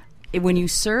when you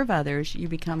serve others, you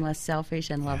become less selfish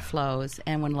and love flows.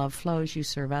 And when love flows, you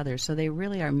serve others. So they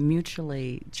really are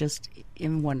mutually just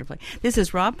wonderfully. This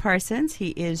is Rob Parsons.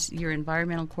 He is your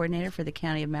environmental coordinator for the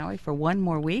County of Maui for one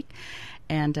more week.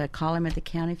 And call him at the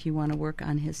county if you want to work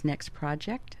on his next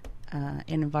project,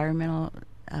 environmental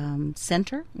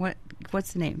center.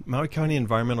 What's the name? Maui County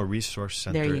Environmental Resource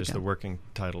Center is go. the working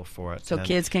title for it. So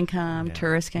kids can come,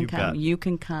 tourists can come, bet. you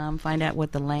can come, find out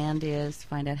what the land is,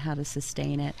 find out how to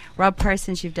sustain it. Rob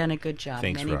Parsons, you've done a good job.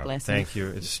 Thanks, Many Rob. blessings. Thank you.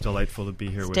 It's delightful to be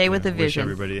here with you. Stay with the vision.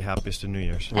 Wish everybody the happiest of New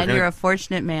Year's. And you're a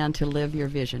fortunate man to live your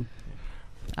vision.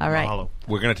 All right. Mahalo.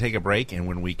 We're going to take a break, and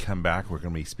when we come back, we're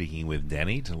going to be speaking with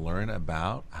Denny to learn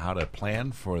about how to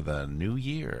plan for the new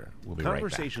year. We'll be right back.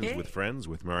 Conversations with Friends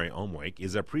with Mary Omwake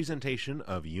is a presentation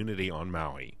of Unity on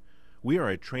Maui. We are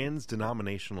a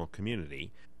trans-denominational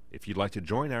community. If you'd like to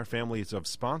join our families of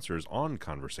sponsors on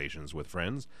Conversations with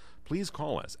Friends, please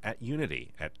call us at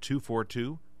Unity at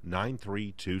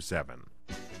 242-9327.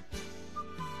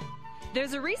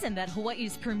 There's a reason that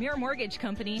Hawaii's premier mortgage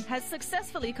company has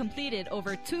successfully completed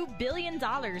over $2 billion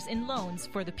in loans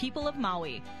for the people of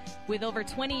Maui. With over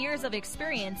 20 years of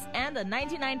experience and a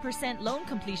 99% loan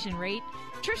completion rate,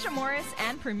 Trisha Morris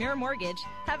and Premier Mortgage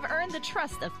have earned the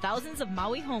trust of thousands of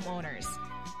Maui homeowners.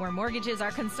 Where mortgages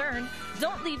are concerned,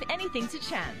 don't leave anything to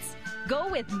chance. Go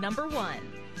with number one.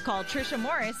 Call Trisha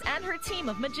Morris and her team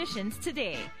of magicians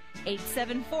today.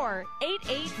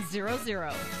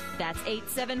 874-8800. That's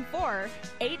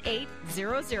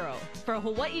 874-8800 for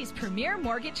Hawaii's premier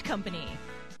mortgage company.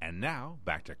 And now,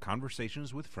 back to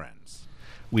Conversations with Friends.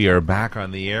 We are back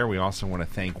on the air. We also want to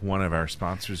thank one of our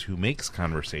sponsors who makes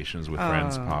Conversations with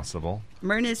Friends possible.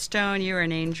 Myrna Stone, you're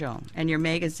an angel. And your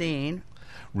magazine,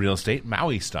 Real Estate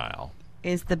Maui Style,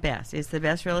 is the best. It's the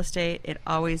best real estate. It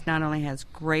always not only has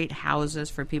great houses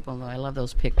for people, though I love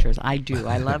those pictures. I do.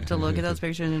 I love to look at those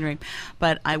pictures and dream.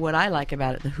 But what I like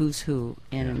about it, the who's who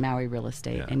in Maui real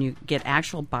estate. And you get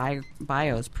actual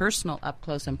bios, personal, up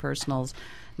close and personals,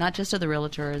 not just of the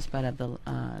realtors, but of the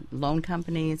loan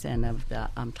companies and of the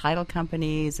title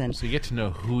companies. And so you get to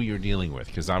know who you're dealing with,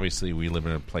 because obviously we live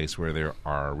in a place where there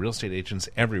are real estate agents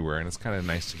everywhere, and it's kind of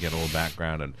nice to get a little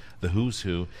background on the who's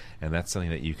who, and that's something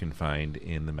that you can find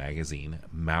in the magazine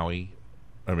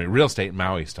Real Estate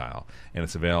Maui Style, and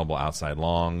it's available outside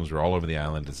Long's or all over the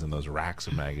island. It's in those racks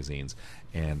of magazines,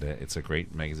 and it's a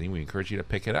great magazine. We encourage you to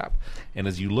pick it up. And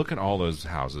as you look at all those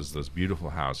houses, those beautiful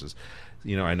houses,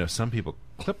 I know some people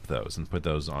clip those and put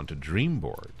those onto dream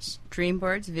boards. Dream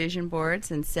boards, vision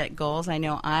boards, and set goals. I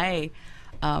know I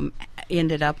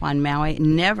ended up on Maui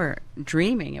never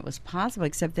dreaming it was possible,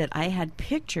 except that I had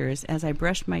pictures as I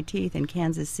brushed my teeth in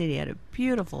Kansas City. I had a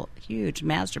beautiful, huge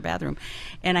master bathroom,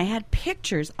 and I had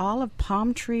pictures all of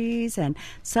palm trees and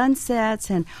sunsets,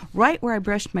 and right where I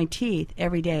brushed my teeth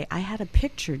every day, I had a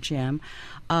picture, Jim,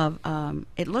 of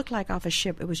it looked like off a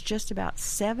ship. It was just about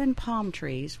 7 palm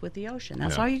trees with the ocean.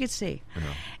 That's all you could see. Yeah.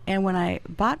 And when I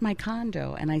bought my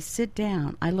condo and I sit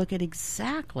down, I look at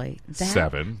exactly that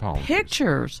 7 palm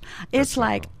pictures. It's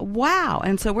like, wow.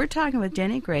 And so we're talking with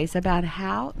Denny Grace about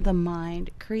how the mind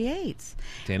creates.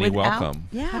 Denny, welcome.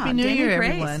 Yeah, Happy New Year,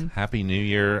 everyone. Happy New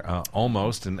Year,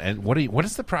 almost. And what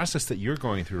is the process that you're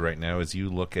going through right now as you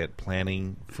look at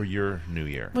planning for your new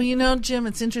year? Well, Jim,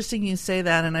 it's interesting you say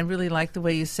that, and I really like the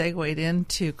way you segued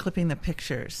into clipping the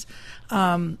pictures.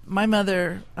 My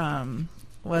mother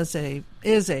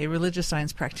is a religious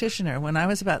science practitioner. When I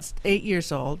was about 8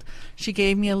 years old, she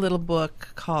gave me a little book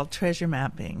called Treasure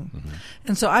Mapping. Mm-hmm.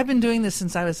 And so I've been doing this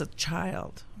since I was a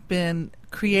child, been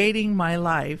creating my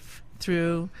life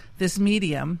through this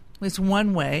medium. It's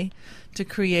one way to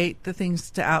create the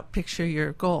things to outpicture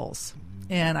your goals.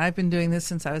 And I've been doing this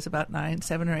since I was about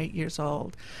 7 or 8 years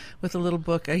old, with a little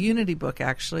book, a Unity book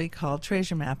actually, called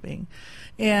Treasure Mapping.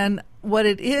 And what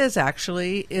it is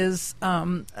actually is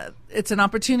it's an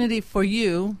opportunity for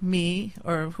you, me,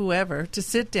 or whoever to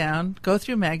sit down, go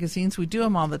through magazines. We do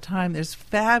them all the time. There's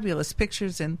fabulous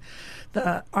pictures, and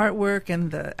the artwork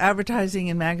and the advertising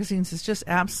in magazines is just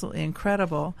absolutely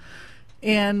incredible.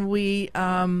 And we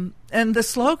and the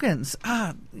slogans,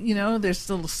 there's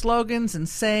little slogans and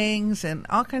sayings and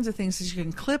all kinds of things that you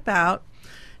can clip out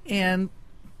and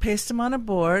paste them on a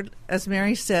board, as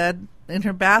Mary said, in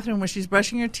her bathroom where she's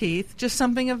brushing her teeth. Just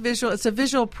something visual. It's a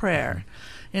visual prayer,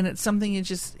 and it's something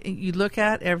you look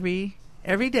at every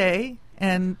day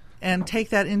and take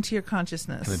that into your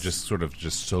consciousness. And it just sort of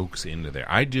soaks into there.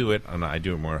 I do it, and I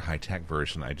do a more high-tech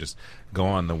version. I just go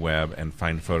on the web and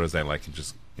find photos I like and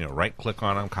just right-click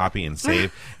on them, copy and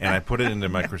save, and I put it into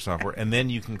Microsoft Word, and then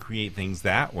you can create things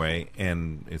that way,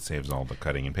 and it saves all the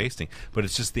cutting and pasting. But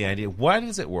it's just the idea. Why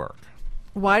does it work?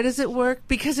 Why does it work?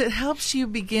 Because it helps you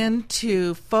begin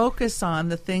to focus on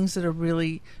the things that are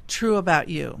really true about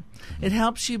you. Mm-hmm. It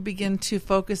helps you begin to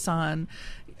focus on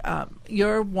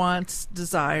your wants,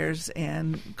 desires,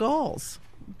 and goals,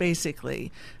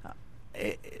 basically.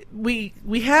 We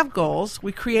have goals.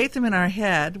 We create them in our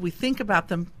head. We think about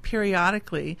them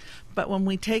periodically. But when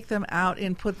we take them out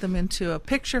and put them into a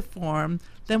picture form,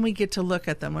 then we get to look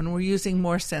at them. And we're using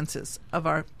more senses of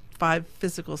our 5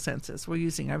 physical senses. We're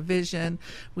using our vision.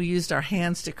 We used our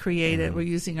hands to create it. We're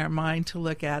using our mind to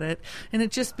look at it. And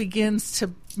it just begins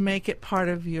to make it part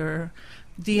of your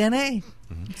DNA,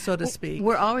 so to speak.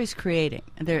 We're always creating.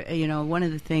 One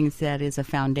of the things that is a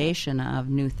foundation of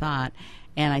New Thought,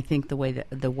 and I think the way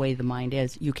the mind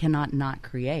is, you cannot not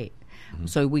create. Mm-hmm.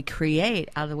 So we create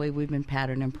out of the way we've been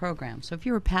patterned and programmed. So if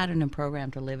you were patterned and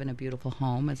programmed to live in a beautiful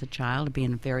home as a child, to be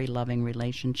in very loving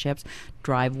relationships,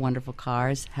 drive wonderful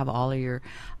cars, have all of your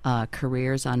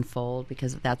careers unfold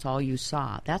because that's all you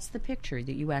saw. That's the picture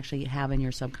that you actually have in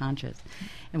your subconscious.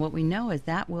 And what we know is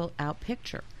that will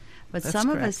outpicture. But That's some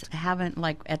correct. of us haven't,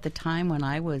 like at the time when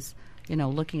I was,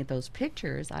 looking at those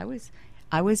pictures, I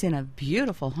was in a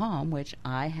beautiful home, which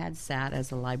I had sat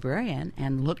as a librarian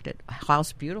and looked at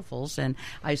house beautifuls, and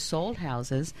I sold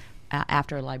houses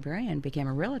after a librarian became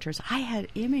a realtor. So I had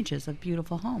images of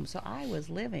beautiful homes. So I was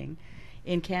living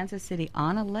in Kansas City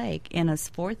on a lake in a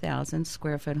 4,000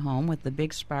 square foot home with the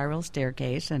big spiral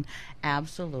staircase and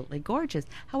absolutely gorgeous.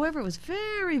 However, it was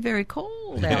very, very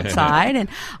cold outside, and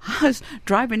I was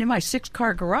driving in my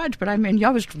 6-car garage, but I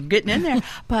was getting in there.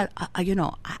 But,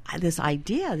 this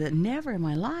idea that never in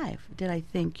my life did I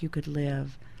think you could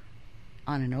live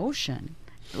on an ocean.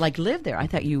 Like live there. I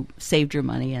thought you saved your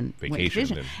money and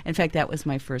vacation. In fact, that was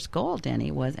my first goal,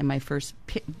 Denny.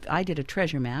 I did a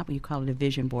treasure map. You call it a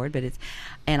vision board, but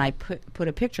and I put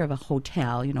a picture of a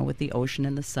hotel, with the ocean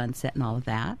and the sunset and all of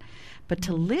that. But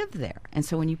to live there, and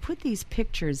so when you put these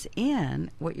pictures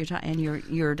in, what you're talking, and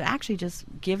you're actually just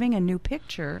giving a new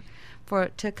picture for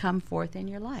it to come forth in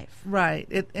your life.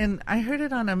 Right. And I heard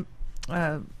it on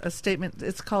a statement.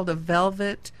 It's called a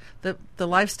velvet. The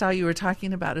lifestyle you were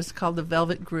talking about is called the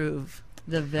velvet groove.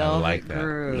 The velvet like that.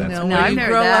 groove. Where you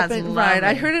grow up in, right.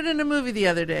 I heard it in a movie the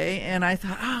other day, and I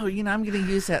thought, I'm going to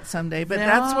use that someday. But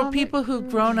that's what people who've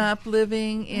grown up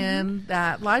living in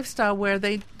that lifestyle where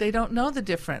they don't know the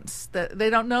difference. That they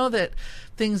don't know that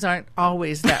things aren't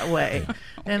always that way,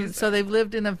 and so they've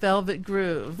lived in a velvet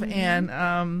groove. And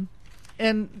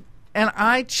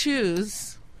I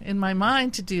choose in my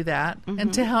mind to do that,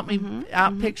 and to help me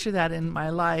picture that in my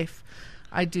life.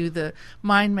 I do the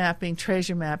mind mapping,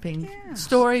 treasure mapping,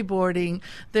 storyboarding.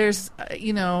 There's,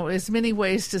 as many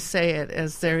ways to say it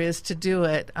as there is to do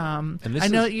it. I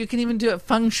know you can even do it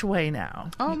feng shui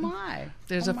now. Oh, my.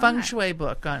 There's a feng shui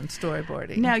book on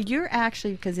storyboarding. Now, you're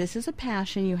actually, because this is a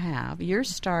passion you have, you're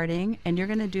starting, and you're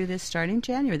going to do this starting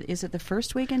January. Is it the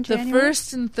first week in January? The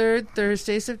first and third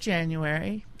Thursdays of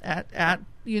January at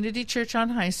Unity Church on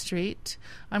High Street.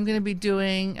 I'm going to be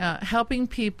doing, helping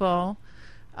people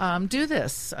do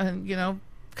this.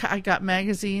 I got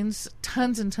magazines,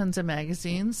 tons and tons of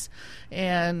magazines,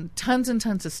 and tons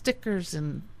of stickers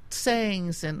and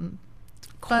sayings and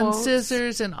fun quotes,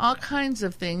 scissors and all kinds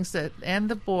of things and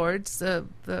the boards, the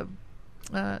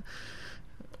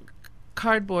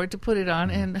cardboard to put it on,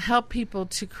 and help people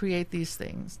to create these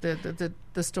things, the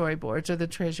storyboards or the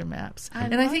treasure maps.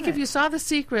 I think if you saw The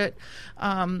Secret,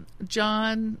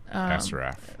 John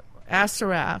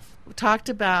Assaraf talked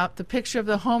about the picture of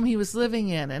the home he was living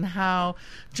in and how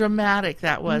dramatic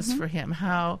that was for him.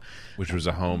 Which was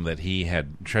a home that he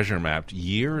had treasure mapped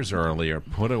years earlier,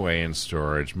 put away in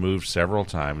storage, moved several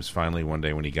times. Finally, one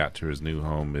day when he got to his new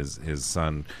home, his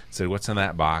son said, "What's in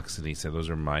that box?" And he said, "Those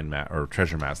are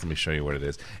treasure maps. Let me show you what it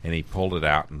is." And he pulled it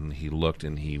out and he looked,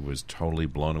 and he was totally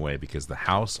blown away because the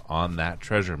house on that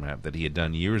treasure map that he had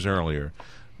done years earlier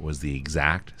was the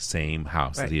exact same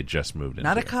house that he had just moved into.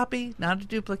 Not a copy, not a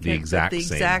duplicate, the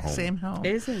exact same home.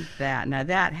 Isn't that? Now,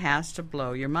 that has to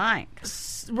blow your mind.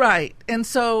 Right. And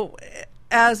so,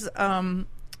 as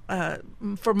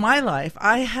for my life,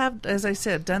 I have, as I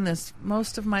said, done this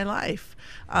most of my life.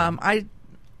 My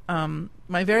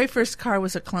very first car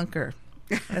was a clunker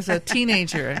as a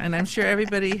teenager, and I'm sure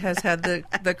everybody has had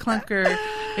the clunker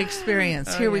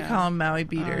experience. Here we call them Maui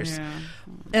beaters.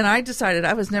 And I decided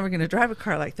I was never going to drive a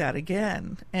car like that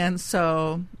again. And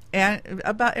so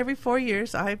about every 4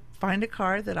 years, I find a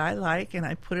car that I like, and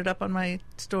I put it up on my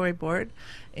storyboard.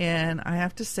 And I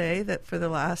have to say that for the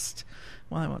last,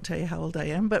 I won't tell you how old I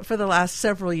am, but for the last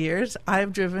several years,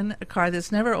 I've driven a car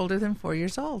that's never older than 4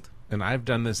 years old. And I've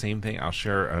done the same thing. I'll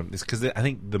share this because I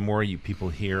think the more people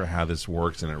hear how this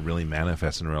works and it really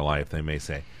manifests in real life, they may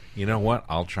say, "You know what?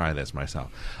 I'll try this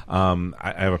myself."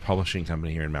 I have a publishing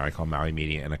company here in Maui called Maui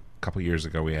Media, and a couple years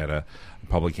ago we had a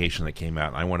publication that came out,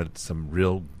 and I wanted some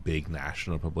real big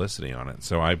national publicity on it.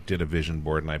 So I did a vision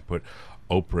board, and I put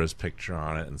Oprah's picture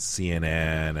on it, and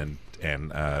CNN,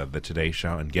 and the Today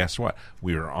Show. And guess what?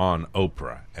 We were on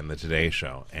Oprah and the Today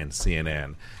Show and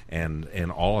CNN,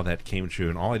 and all of that came true.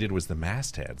 And all I did was the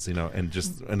mastheads, and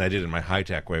I did it in my high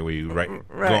tech way, where you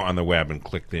go on the web and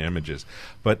click the images.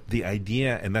 But the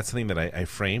idea, and that's something that I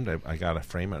framed. I got a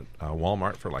frame at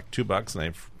Walmart for like $2, and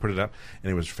I put it up,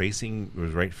 and it was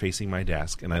right facing my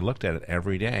desk, and I looked at it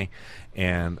every day.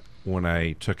 And when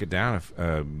I took it down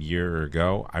a year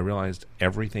ago, I realized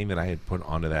everything that I had put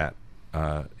onto that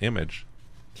image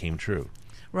came true.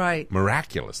 Right.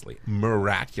 Miraculously.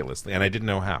 And I didn't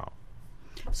know how.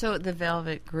 So the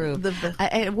velvet groove.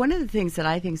 One of the things that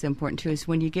I think is important, too, is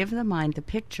when you give the mind the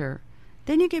picture,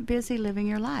 then you get busy living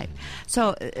your life.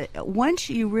 So once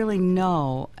you really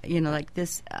know, like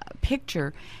this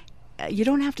picture, you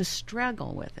don't have to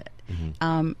struggle with it.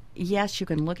 Yes, you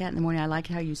can look at it in the morning. I like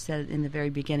how you said it in the very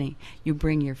beginning. You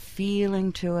bring your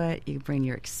feeling to it. You bring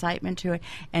your excitement to it.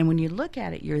 And when you look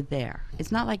at it, you're there.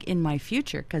 It's not like in my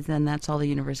future, because then that's all the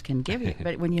universe can give you.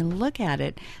 But when you look at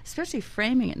it, especially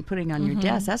framing it and putting it on your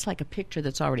desk, that's like a picture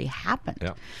that's already happened.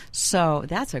 Yeah. So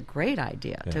that's a great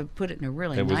idea to put it in a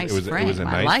really nice frame. It was a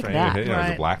nice I like frame. that. It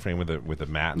was a black frame with a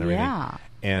mat and everything. Yeah.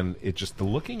 And it just, the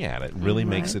looking at it really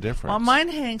makes a difference. Well, mine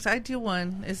hangs. I do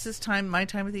one. It's my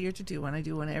time of the year to do one. I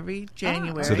do one every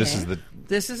January. So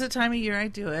this is the time of year I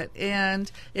do it,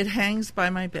 and it hangs by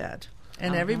my bed.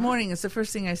 And every morning, it's the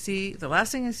first thing I see, the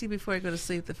last thing I see before I go to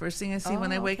sleep, the first thing I see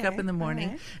when I wake up in the morning.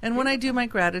 Right. And when I do my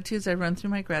gratitudes, I run through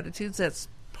my gratitudes. That's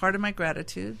part of my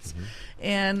gratitudes.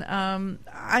 And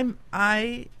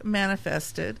I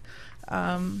manifested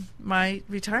my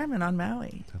retirement on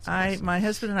Maui. That's awesome. My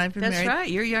husband and I have been married. That's right.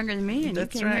 You're younger than me, and you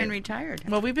came here and retired.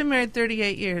 Well, we've been married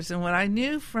 38 years, and what I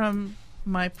knew from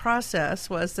my process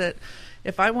was that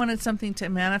if I wanted something to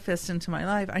manifest into my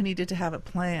life, I needed to have a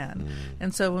plan.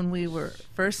 And so when we were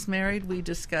first married, we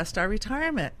discussed our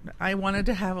retirement. I wanted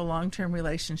to have a long-term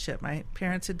relationship. My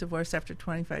parents had divorced after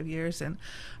 25 years, and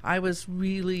I was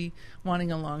really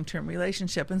wanting a long-term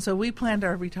relationship. And so we planned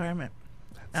our retirement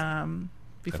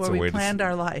before we planned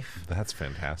our life. That's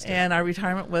fantastic. And our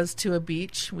retirement was to a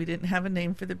beach. We didn't have a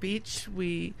name for the beach.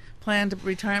 We planned a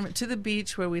retirement to the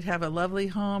beach where we'd have a lovely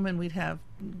home and we'd have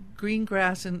green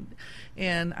grass. And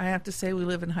I have to say, we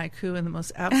live in Haiku in the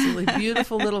most absolutely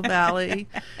beautiful little valley.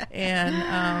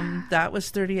 And that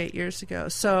was 38 years ago.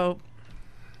 So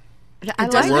it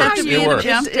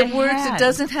works. It works. It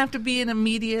doesn't have to be an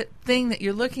immediate thing that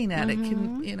you're looking at. It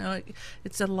can,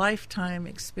 it's a lifetime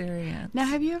experience. Now,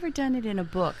 have you ever done it in a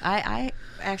book? I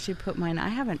actually put mine. I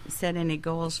haven't set any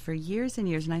goals for years and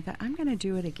years, and I thought I'm going to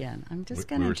do it again. I'm just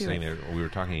going to do it. We were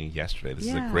talking yesterday. This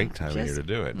is a great time of year to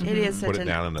do it. It is. Put it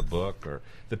down in a book, or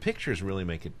the pictures really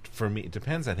make it. For me, it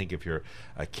depends. I think if you're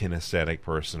a kinesthetic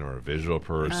person or a visual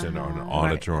person or an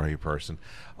auditory person,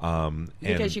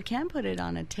 because you can put it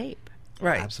on a tape.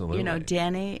 Right. Absolutely.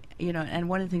 Danny, and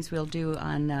one of the things we'll do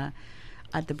on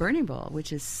at the Burning Bowl,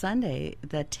 which is Sunday,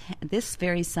 this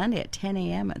very Sunday at 10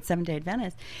 a.m. at Seventh-day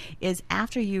Adventist, is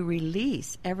after you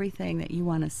release everything that you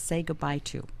want to say goodbye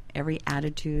to, every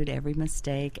attitude, every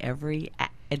mistake, every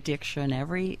addiction,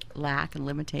 every lack and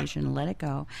limitation, let it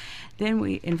go. Then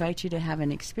we invite you to have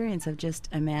an experience of just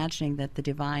imagining that the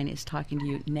divine is talking to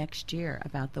you next year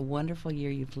about the wonderful year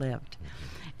you've lived.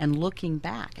 And looking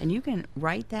back, and you can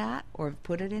write that or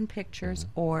put it in pictures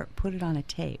or put it on a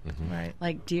tape. Right.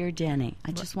 Like, Dear Denny,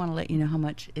 I just want to let you know how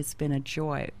much it's been a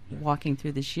joy walking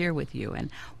through this year with you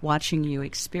and watching you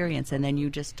experience. And then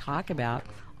you just talk about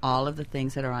all of the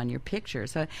things that are on your picture.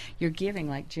 So you're giving,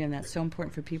 like Jim, that's so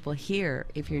important for people here,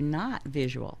 if you're not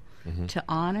visual, to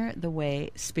honor the way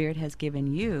Spirit has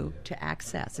given you to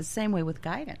access. It's the same way with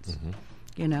guidance.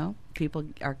 People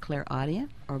are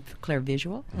clairaudient or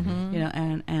clairvisual,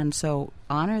 and so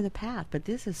honor the path. But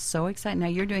this is so exciting. Now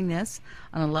you're doing this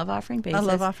on a love offering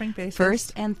basis.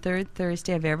 First and third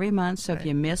Thursday of every month. So if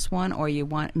you miss one or you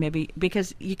want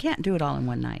because you can't do it all in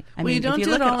one night. You don't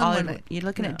do it all in one night. You're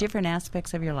looking at different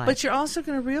aspects of your life. But you're also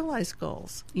going to realize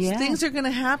goals. Yeah. Things are going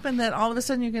to happen that all of a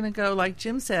sudden you're going to go, like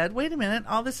Jim said, wait a minute,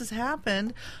 all this has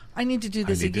happened. I need to do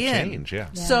this again. To change,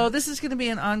 yeah. So this is going to be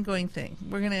an ongoing thing.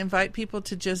 We're going to invite people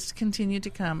to just continue to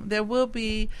come. There will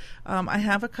be, I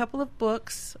have a couple of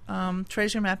books.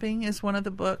 Treasure Mapping is one of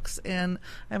the books, and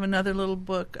I have another little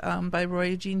book by Roy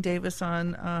Eugene Davis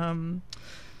on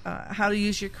how to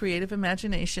use your creative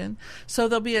imagination. So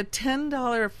there'll be a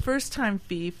 $10 first-time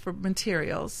fee for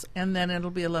materials, and then it'll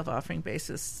be a love offering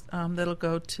basis that'll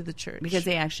go to the church. Because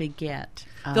they actually get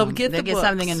they'll get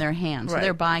something in their hands. Right. So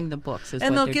they're buying the books.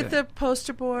 And they'll get the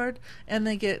poster board, and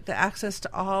they get the access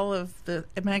to all of the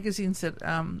magazines that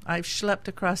I've schlepped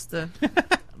across the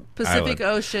Pacific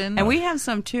Ocean. And we have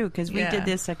some, too, because we did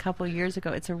this a couple of years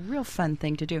ago. It's a real fun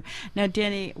thing to do. Now,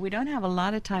 Denny, we don't have a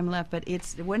lot of time left, but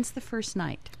when's the first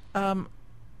night?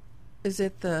 Is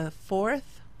it the 4th?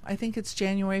 I think it's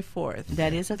January 4th.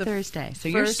 That is a Thursday. So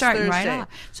you're starting right off.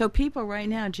 So people right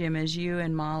now, Jim, as you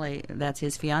and Molly, that's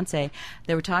his fiance,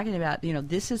 they were talking about,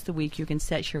 this is the week you can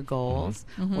set your goals,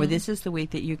 or this is the week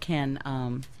that you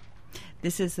can,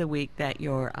 this is the week that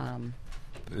you're...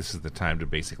 this is the time to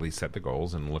basically set the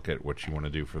goals and look at what you want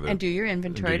to do for the... And do your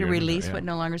inventory to release what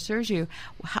no longer serves you.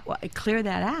 Clear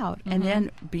that out, and then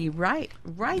be right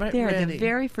there. Ready. The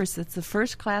very first, it's the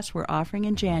first class we're offering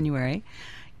in January.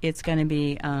 It's going to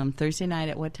be Thursday night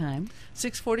at what time?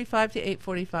 6:45 to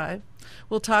 8:45.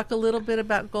 We'll talk a little bit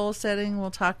about goal setting.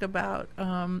 We'll talk about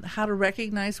how to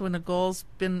recognize when a goal's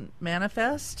been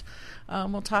manifest.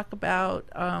 We'll talk about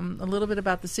a little bit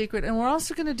about the secret, and we're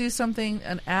also going to do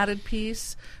an added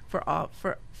piece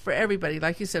for everybody.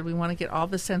 Like you said, we want to get all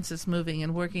the senses moving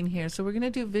and working here. So we're going to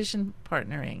do vision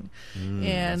partnering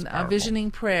and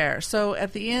visioning prayer. So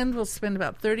at the end, we'll spend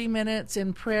about 30 minutes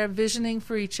in prayer, visioning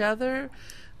for each other,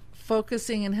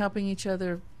 focusing and helping each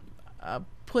other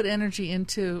put energy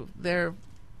into their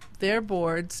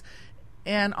boards,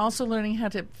 and also learning how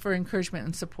for encouragement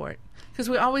and support, because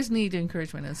we always need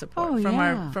encouragement and support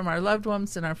from our loved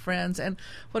ones and our friends. And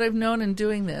what I've known in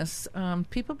doing this,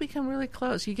 people become really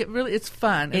close. You get it's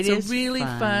fun. It's a really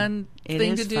fun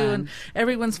thing to do, and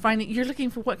everyone's you're looking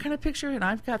for what kind of picture, and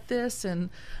I've got this, and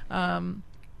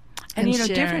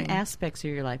different aspects of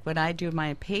your life. When I do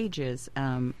my pages,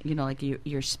 like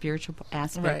your spiritual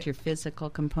aspect, your physical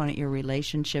component, your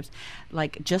relationships,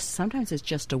 like sometimes it's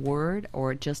just a word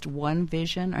or just one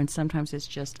vision, and sometimes it's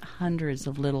just hundreds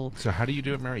of little. So how do you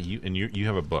do it, Mary? You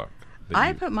have a book.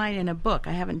 I put mine in a book.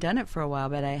 I haven't done it for a while,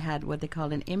 but I had what they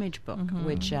called an image book,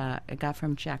 which I got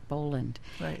from Jack Boland.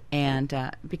 Right. And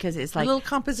because it's like a little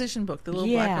composition book, the little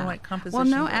black and white composition book.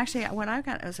 Well, no, book. actually, what I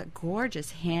got was a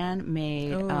gorgeous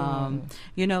handmade,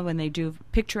 when they do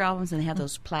picture albums and they have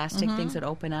those plastic things that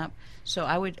open up. So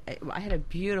I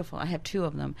have two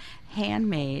of them,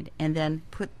 handmade, and then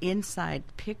put inside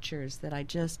pictures that I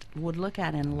just would look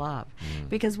at and love.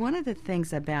 Because one of the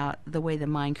things about the way the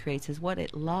mind creates is what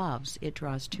it loves, it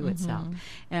draws to itself.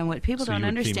 And what people don't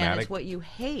understand is what you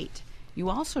hate,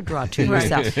 you also draw to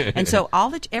yourself. And so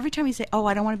every time you say,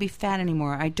 I don't want to be fat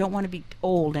anymore, I don't want to be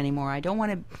old anymore, I don't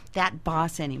want that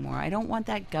boss anymore, I don't want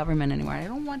that government anymore, I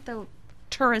don't want the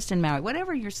tourist in Maui,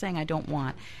 whatever you're saying I don't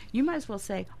want, you might as well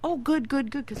say, good,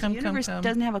 because the universe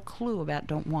doesn't have a clue about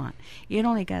don't want. It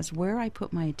only goes where I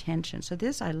put my attention. So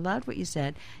I loved what you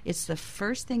said. It's the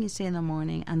first thing you see in the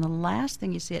morning and the last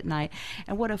thing you see at night.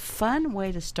 And what a fun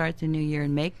way to start the new year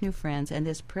and make new friends, and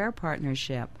this prayer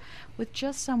partnership with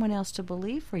just someone else to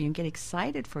believe for you and get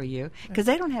excited for you, because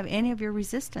they don't have any of your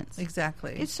resistance.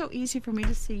 Exactly. It's so easy for me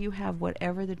to see you have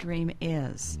whatever the dream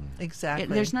is. Exactly.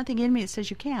 There's nothing in me that says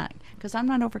you can't, because I'm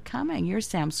not overcoming your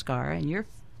samskara and your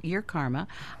karma.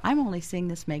 I'm only seeing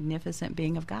this magnificent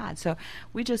being of God. So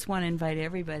we just want to invite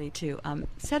everybody to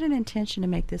set an intention to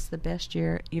make this the best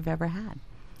year you've ever had.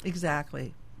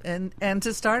 Exactly. And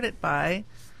to start it by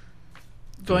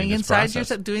going inside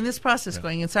yourself, doing this process,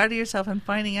 going inside of yourself and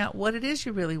finding out what it is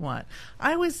you really want.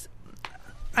 I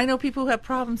know people who have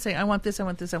problems saying, I want this, I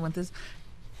want this, I want this,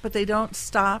 but they don't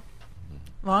stop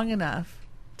long enough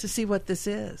to see what this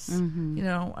is.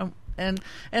 And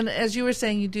as you were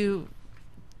saying, you do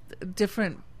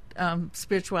different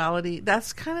spirituality.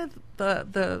 That's kind of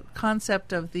the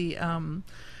concept of the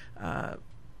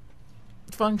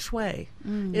feng shui,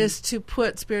 is to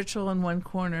put spiritual in one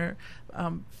corner,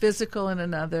 physical in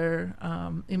another,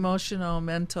 emotional,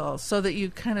 mental, so that you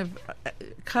kind of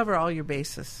cover all your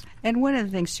bases. And one of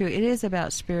the things, too, it is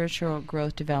about spiritual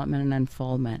growth, development, and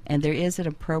unfoldment. And there is an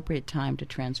appropriate time to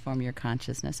transform your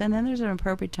consciousness. And then there's an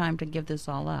appropriate time to give this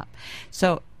all up.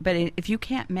 So, but if you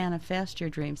can't manifest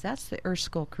your dreams, that's the Earth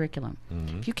School curriculum.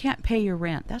 If you can't pay your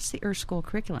rent, that's the Earth School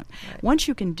curriculum. Right. Once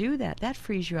you can do that, that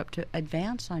frees you up to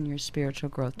advance on your spiritual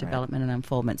growth, development, and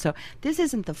unfoldment. So this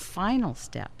isn't the final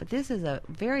step, but this is a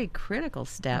very critical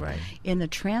step in the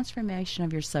transformation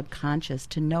of your subconscious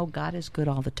to know God is good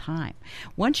all the time.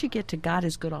 Once you get to God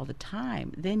is good all the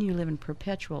time, then you live in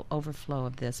perpetual overflow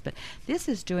of this. But this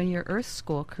is doing your Earth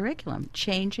School curriculum,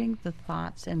 changing the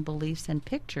thoughts and beliefs and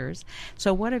pictures.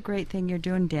 So what a great thing you're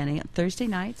doing, Denny. Thursday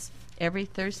nights, every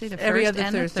Thursday, the every first other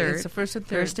and Thursday. the third. It's the first and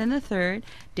third. First and the third.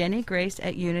 Denny Grace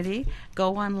at Unity.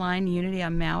 Go online,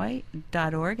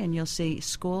 unityonmaui.org, and you'll see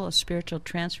School of Spiritual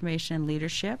Transformation and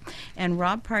Leadership. And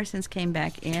Rob Parsons came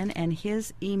back in, and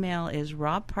his email is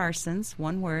robparsons,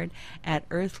 one word, at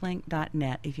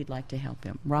earthlink.net if you'd like to help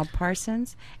him. Rob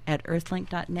Parsons at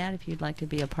earthlink.net if you'd like to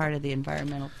be a part of the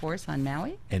environmental force on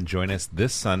Maui. And join us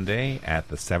this Sunday at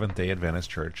the Seventh-day Adventist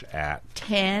Church at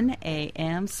 10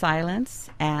 a.m. silence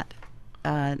at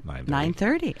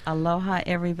 9:30. Aloha,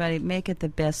 everybody. Make it the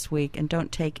best week, and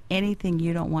don't take anything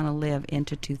you don't want to live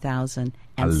into 2007.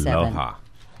 Aloha.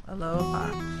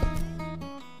 Aloha.